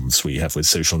problems we have with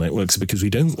social networks are because we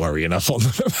don't worry enough on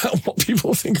them about what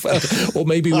people think about it, or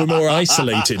maybe we're more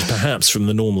isolated perhaps from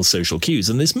the normal social cues.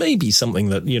 And this may be something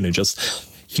that, just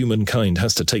humankind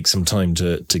has to take some time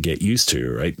to get used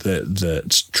to, right?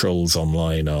 That trolls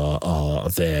online are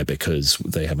there because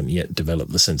they haven't yet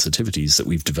developed the sensitivities that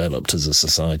we've developed as a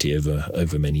society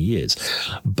over many years.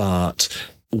 But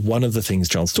one of the things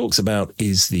Giles talks about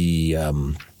is the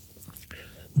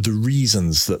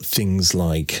reasons that things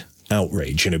like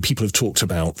outrage. People have talked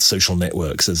about social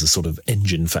networks as a sort of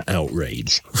engine for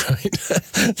outrage,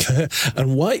 right?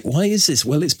 And why is this?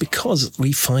 Well, it's because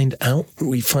we find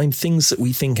things that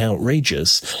we think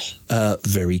outrageous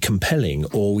very compelling,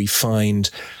 or we find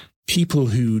people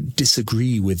who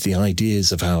disagree with the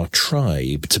ideas of our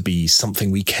tribe to be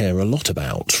something we care a lot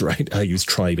about, right? I use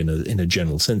tribe in a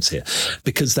general sense here,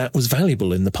 because that was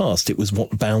valuable in the past. It was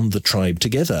what bound the tribe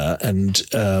together, and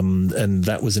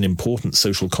that was an important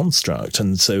social construct.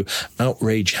 And so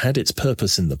outrage had its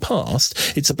purpose in the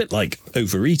past. It's a bit like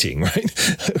overeating, right?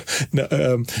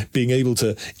 Being able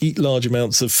to eat large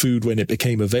amounts of food when it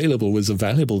became available was a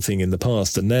valuable thing in the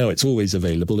past, and now it's always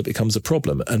available. It becomes a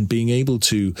problem. And being able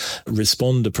to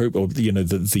respond appropriately,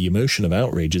 the emotion of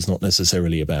outrage is not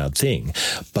necessarily a bad thing.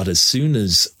 But as soon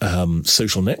as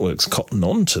social networks cotton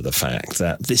on to the fact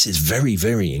that this is very,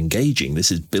 very engaging, this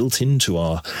is built into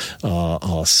our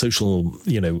social,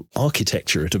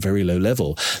 architecture at a very low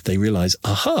level, they realize,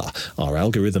 aha, our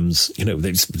algorithms,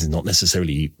 there's not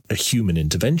necessarily a human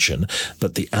intervention,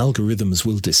 but the algorithms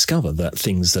will discover that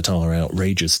things that are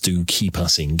outrageous do keep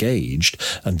us engaged,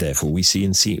 and therefore we see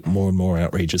more and more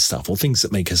outrageous stuff, or things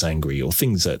that make us angry, or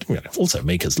things that also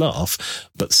make us laugh.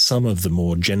 But some of the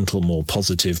more gentle, more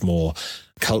positive, more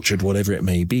cultured, whatever it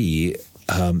may be,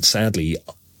 sadly,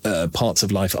 parts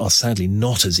of life are sadly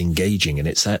not as engaging, and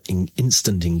it's that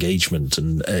instant engagement,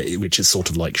 and which is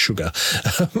sort of like sugar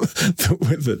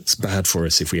that's bad for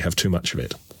us if we have too much of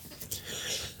it.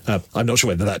 I'm not sure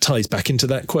whether that ties back into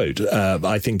that quote.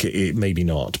 I think it maybe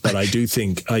not, but I do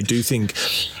think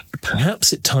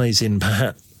perhaps it ties in,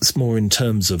 perhaps more in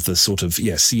terms of the sort of,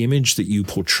 the image that you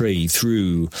portray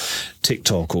through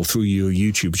TikTok or through your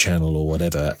YouTube channel or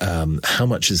whatever. How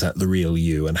much is that the real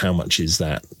you, and how much is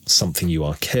that something you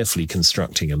are carefully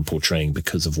constructing and portraying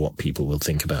because of what people will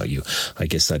think about you? I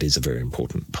guess that is a very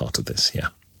important part of this. Yeah.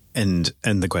 And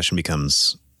the question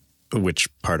becomes, which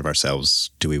part of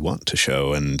ourselves do we want to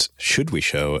show, and should we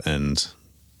show? And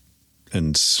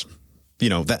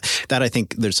that I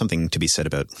think there's something to be said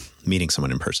about meeting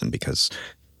someone in person, because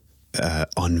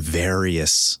on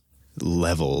various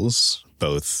levels,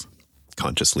 both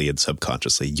consciously and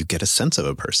subconsciously, you get a sense of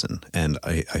a person. And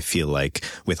I feel like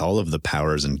with all of the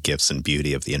powers and gifts and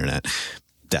beauty of the internet,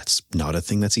 that's not a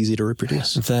thing that's easy to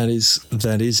reproduce. That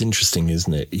is interesting,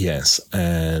 isn't it? Yes.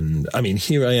 And I mean,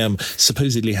 here I am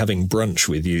supposedly having brunch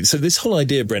with you. So this whole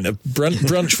idea, Brent, of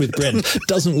brunch with Brent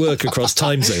doesn't work across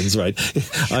time zones, right?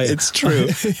 It's true.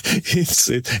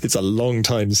 It's a long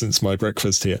time since my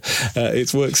breakfast here.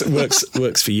 It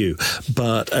works for you.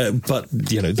 But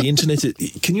the internet,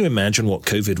 can you imagine what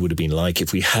COVID would have been like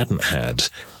if we hadn't had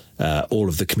all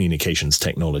of the communications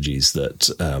technologies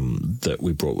that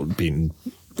we been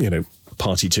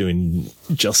party to in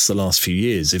just the last few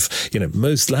years? If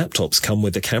most laptops come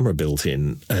with a camera built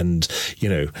in, and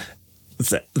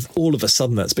that all of a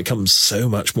sudden that's become so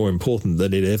much more important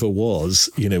than it ever was.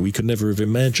 We could never have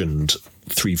imagined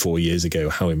 3-4 years ago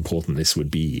how important this would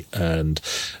be, and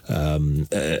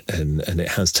it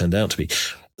has turned out to be.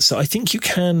 So I think you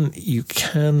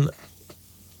can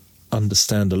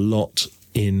understand a lot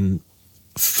in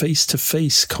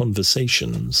face-to-face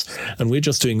conversations, and we're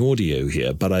just doing audio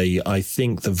here, but I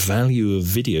think the value of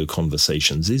video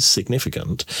conversations is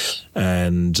significant,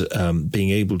 and being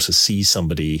able to see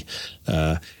somebody,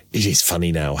 it is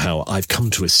funny now how I've come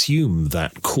to assume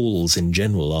that calls in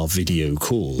general are video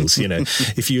calls.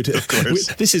 If you,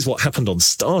 this is what happened on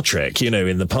Star Trek.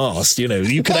 In the past, you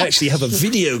could actually have a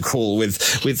video call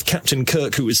with Captain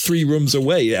Kirk, who was 3 rooms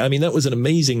away. I mean, that was an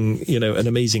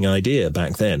amazing idea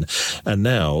back then. And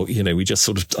now, we just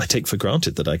I take for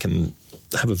granted that I can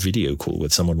have a video call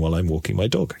with someone while I'm walking my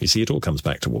dog. You see, it all comes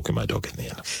back to walking my dog in the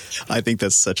end. I think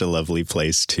that's such a lovely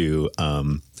place to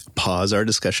pause our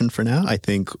discussion for now. I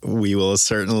think we will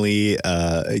certainly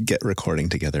get recording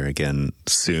together again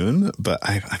soon, but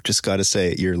I've just got to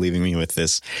say, you're leaving me with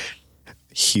this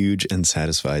huge and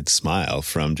satisfied smile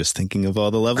from just thinking of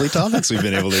all the lovely topics we've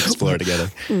been able to explore together.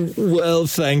 Well,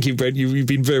 thank you, Brent. You've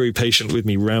been very patient with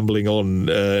me rambling on,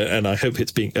 and I hope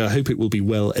it will be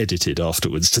well edited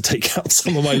afterwards to take out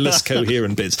some of my less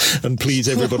coherent bits. And please,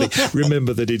 everybody,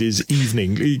 remember that it is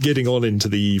evening, getting on into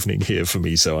the evening here for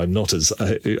me. So I'm not as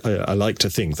I like to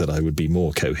think that I would be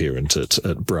more coherent at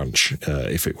brunch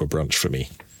if it were brunch for me.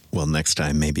 Well, next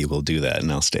time maybe we'll do that,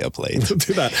 and I'll stay up late. We'll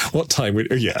do that. What time?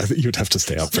 You'd have to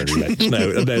stay up very late.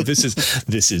 No, this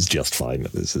is just fine.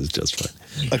 This is just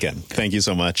fine. Again, thank you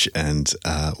so much, and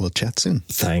we'll chat soon.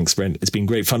 Thanks, Brent. It's been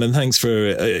great fun, and thanks for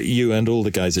you and all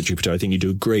the guys at Jupiter. I think you do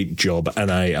a great job,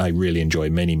 and I really enjoy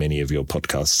many of your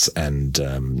podcasts,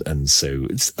 and so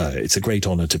it's a great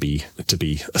honour to be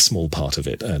a small part of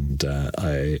it, and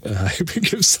I hope it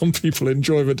gives some people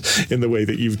enjoyment in the way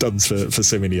that you've done for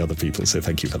so many other people. So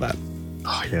thank you for that.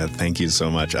 Oh yeah, thank you so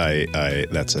much. I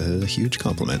that's a huge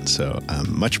compliment. So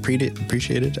much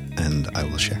appreciated, and I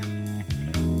will share.